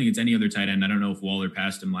I still think it's any other tight end. I don't know if Waller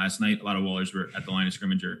passed him last night. A lot of Wallers were at the line of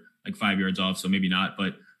scrimmage or like 5 yards off, so maybe not.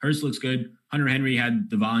 But Hurst looks good. Hunter Henry had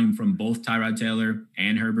the volume from both Tyrod Taylor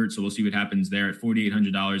and Herbert, so we'll see what happens there at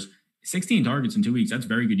 $4,800. 16 targets in 2 weeks. That's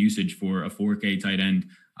very good usage for a 4K tight end.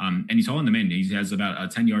 And he's hauling them in. He has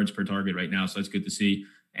about 10 yards per target right now, so that's good to see.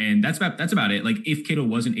 And that's about it. Like if Kittle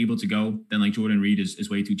wasn't able to go, then like Jordan Reed is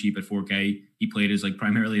way too cheap at 4K. He played as like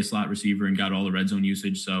primarily a slot receiver and got all the red zone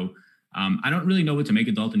usage. So I don't really know what to make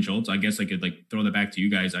of Dalton Schultz. I guess I could like throw that back to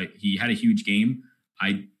you guys. He had a huge game.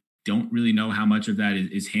 I don't really know how much of that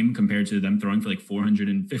is him compared to them throwing for like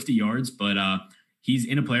 450 yards, but he's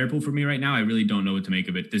in a player pool for me right now. I really don't know what to make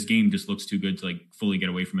of it. This game just looks too good to like fully get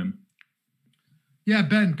away from him. Yeah,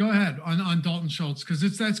 Ben, go ahead on Dalton Schultz,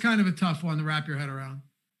 because that's kind of a tough one to wrap your head around.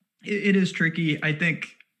 It is tricky. I think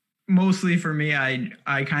mostly for me,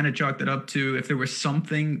 I kind of chalked it up to if there was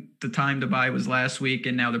something, the time to buy was last week,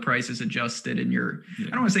 and now the price is adjusted, and I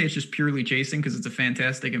don't want to say it's just purely chasing because it's a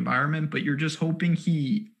fantastic environment, but you're just hoping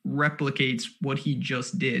he replicates what he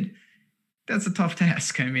just did. that's a tough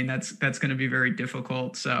task. I mean, that's going to be very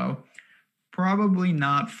difficult. So probably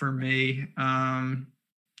not for me. I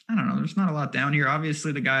don't know. There's not a lot down here.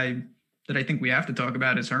 Obviously, the guy that I think we have to talk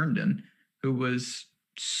about is Herndon, who was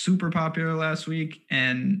super popular last week.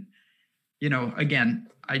 And, again,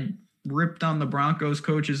 I ripped on the Broncos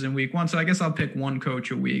coaches in week 1. So I guess I'll pick one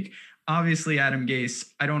coach a week. Obviously, Adam Gase,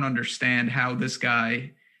 I don't understand how this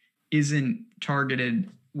guy isn't targeted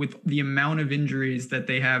with the amount of injuries that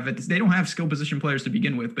they have. They don't have skill position players to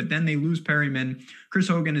begin with, but then they lose Perryman. Chris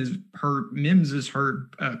Hogan is hurt. Mims is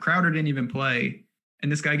hurt. Crowder didn't even play.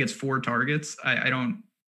 And this guy gets 4 targets. I don't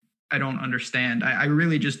understand. I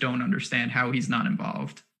really just don't understand how he's not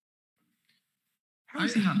involved. How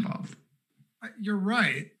is he not involved? You're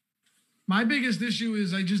right. My biggest issue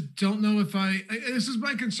is I just don't know if this is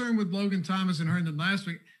my concern with Logan Thomas and Herndon last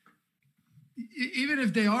week. Even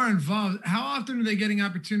if they are involved, how often are they getting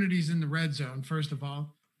opportunities in the red zone, first of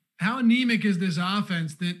all? How anemic is this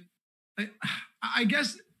offense that I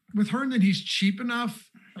guess with Herndon, he's cheap enough.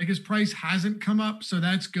 Like his price hasn't come up, so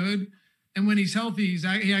that's good. And when he's healthy,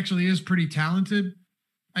 he actually is pretty talented.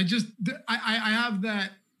 I have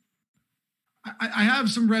that. I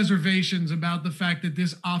have some reservations about the fact that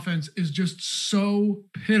this offense is just so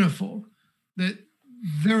pitiful that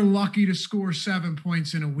they're lucky to score 7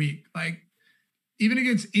 points in a week. Like even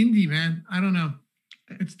against Indy, man, I don't know.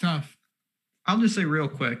 It's tough. I'll just say real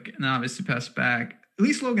quick, and obviously pass back. At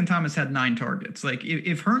least Logan Thomas had 9 targets. Like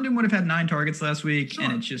if Herndon would have had 9 targets last week, sure,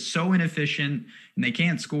 and it's just so inefficient and they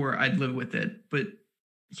can't score, I'd live with it. But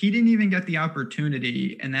he didn't even get the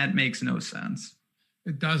opportunity, and that makes no sense.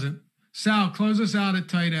 It doesn't. Sal, close us out at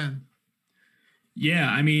tight end. Yeah,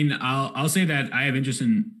 I mean, I'll say that I have interest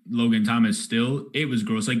in Logan Thomas still. It was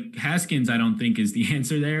gross. Like Haskins, I don't think is the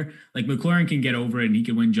answer there. Like McLaurin can get over it and he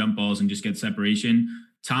can win jump balls and just get separation.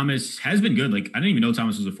 Thomas has been good. Like I didn't even know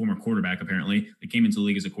Thomas was a former quarterback. Apparently, he came into the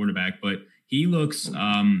league as a quarterback, but he looks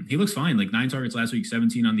fine. Like 9 targets last week,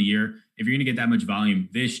 17 on the year. If you're going to get that much volume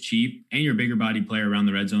this cheap, and you're a bigger body player around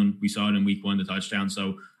the red zone, we saw it in week 1, the touchdown.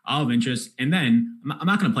 So I'll have interest. And then I'm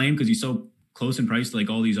not going to play him because he's so close in price to like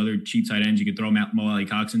all these other cheap tight ends. You could throw Mo Alley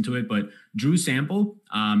Cox into it, but Drew Sample,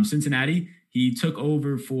 Cincinnati. He took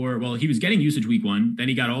over he was getting usage week 1. Then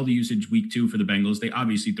he got all the usage week 2 for the Bengals. They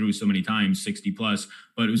obviously threw so many times, 60 plus,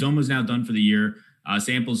 but it was almost now done for the year.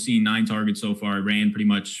 Sample's seen 9 targets so far.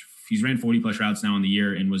 He's ran 40 plus routes now in the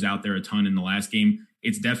year and was out there a ton in the last game.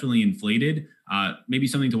 It's definitely inflated. Maybe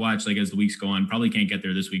something to watch like as the weeks go on. Probably can't get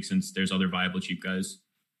there this week since there's other viable cheap guys.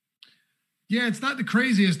 Yeah, it's not the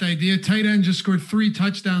craziest idea. Tight end just scored 3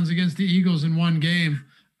 touchdowns against the Eagles in one game.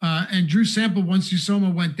 And Drew Sample, once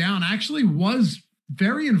Usoma went down, actually was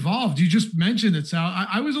very involved. You just mentioned it, Sal.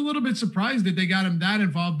 I was a little bit surprised that they got him that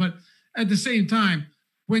involved. But at the same time,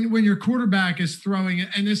 when your quarterback is throwing it,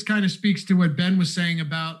 and this kind of speaks to what Ben was saying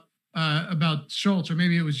about Schultz, or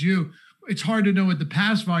maybe it was you, it's hard to know what the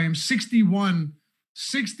pass volume, 61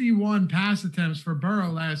 pass attempts for Burrow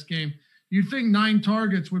last game. You'd think 9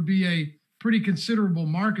 targets would be a pretty considerable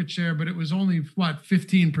market share, but it was only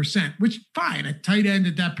 15%, which fine. A tight end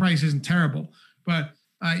at that price isn't terrible, but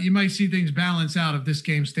you might see things balance out if this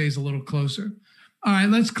game stays a little closer. All right,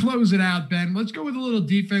 let's close it out, Ben. Let's go with a little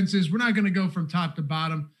defenses. We're not going to go from top to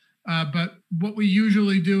bottom, but what we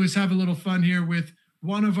usually do is have a little fun here with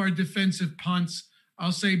one of our defensive punts.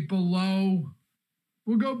 I'll say we'll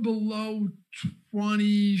go below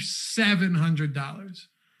 $2,700.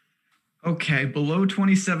 Okay, below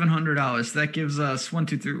 $2,700. That gives us 1,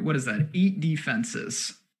 2, 3. What is that? 8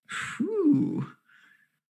 defenses. Whew.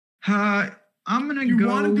 I'm gonna go. You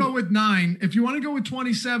want to go with 9? If you want to go with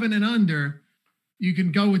 27 and under, you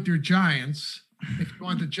can go with your Giants. If you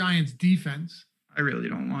want the Giants defense, I really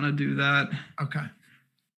don't want to do that. Okay.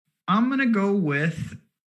 I'm gonna go with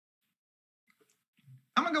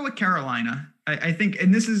Carolina. I think,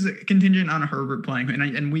 and this is contingent on Herbert playing,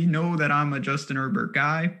 and we know that I'm a Justin Herbert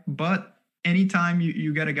guy, but anytime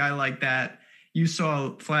you get a guy like that, you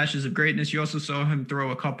saw flashes of greatness. You also saw him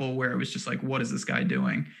throw a couple where it was just like, what is this guy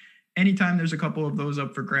doing? Anytime there's a couple of those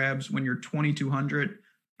up for grabs when you're 2,200,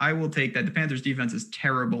 I will take that. The Panthers defense is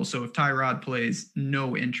terrible. So if Tyrod plays,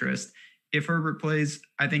 no interest. If Herbert plays,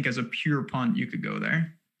 I think as a pure punt, you could go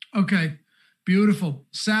there. Okay. Beautiful.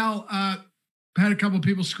 Sal, had a couple of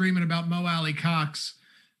people screaming about Mo Alley Cox,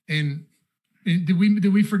 and did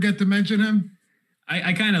we forget to mention him?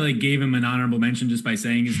 I kind of like gave him an honorable mention just by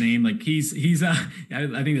saying his name. Like he's I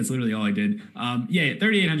think that's literally all I did. Yeah,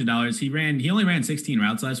 $3,800. He only ran 16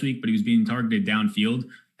 routes last week, but he was being targeted downfield.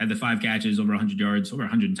 Had the 5 catches, over 100 yards, over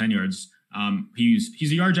 110 yards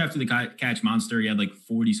He's a yards after the catch monster. He had like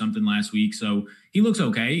 40 something last week. So he looks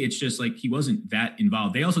okay. It's just like he wasn't that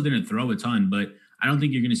involved. They also didn't throw a ton, but I don't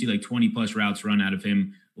think you're going to see like 20 plus routes run out of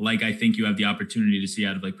him. Like I think you have the opportunity to see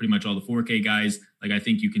out of like pretty much all the 4K guys. Like I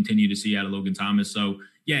think you continue to see out of Logan Thomas. So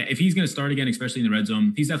yeah, if he's going to start again, especially in the red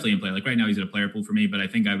zone, he's definitely in play. Like right now he's at a player pool for me, but I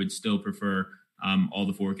think I would still prefer all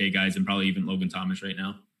the 4K guys and probably even Logan Thomas right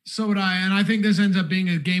now. So would I. And I think this ends up being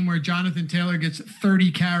a game where Jonathan Taylor gets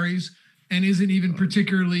 30 carries and isn't even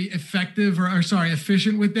particularly effective or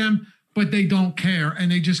efficient with them, but they don't care.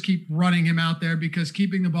 And they just keep running him out there because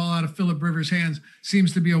keeping the ball out of Phillip Rivers' hands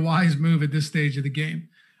seems to be a wise move at this stage of the game.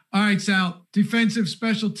 All right, Sal, defense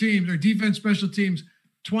special teams,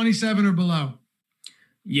 27 or below.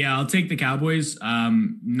 Yeah, I'll take the Cowboys.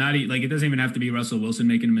 It doesn't even have to be Russell Wilson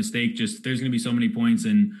making a mistake. Just there's going to be so many points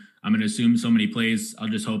and I'm going to assume so many plays. I'll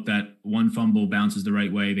just hope that one fumble bounces the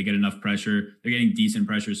right way. They get enough pressure. They're getting decent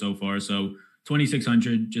pressure so far. So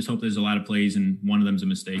 2,600, just hope there's a lot of plays and one of them's a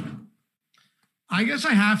mistake. I guess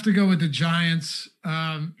I have to go with the Giants.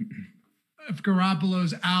 If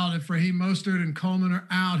Garoppolo's out, if Raheem Mostert and Coleman are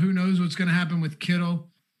out, who knows what's going to happen with Kittle.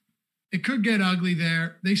 It could get ugly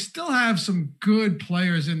there. They still have some good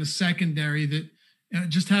players in the secondary that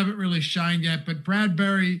just haven't really shined yet. But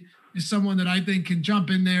Bradbury is someone that I think can jump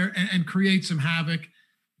in there and create some havoc.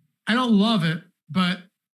 I don't love it, but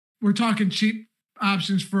we're talking cheap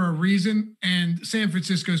options for a reason. And San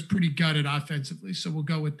Francisco's pretty gutted offensively. So we'll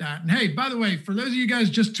go with that. And hey, by the way, for those of you guys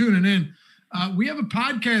just tuning in, we have a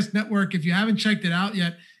podcast network. If you haven't checked it out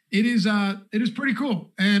yet, it is pretty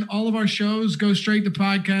cool. And all of our shows go straight to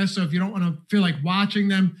podcast. So if you don't want to feel like watching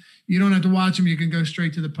them, you don't have to watch them. You can go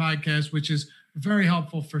straight to the podcast, which is very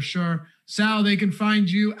helpful for sure. Sal, they can find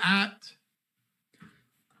you at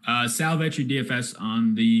Sal Vetri DFS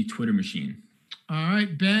on the Twitter machine. All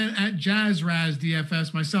right. Ben at JazzRaz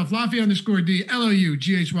DFS. Myself, Laffy _D,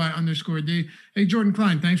 LOUGHY_D. Hey, Jordan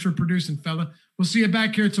Klein, thanks for producing, fella. We'll see you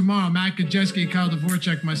back here tomorrow. Matt Kajeski, Kyle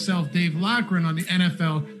Dvorak, myself, Dave Lochran on the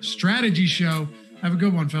NFL Strategy Show. Have a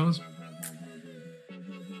good one, fellas.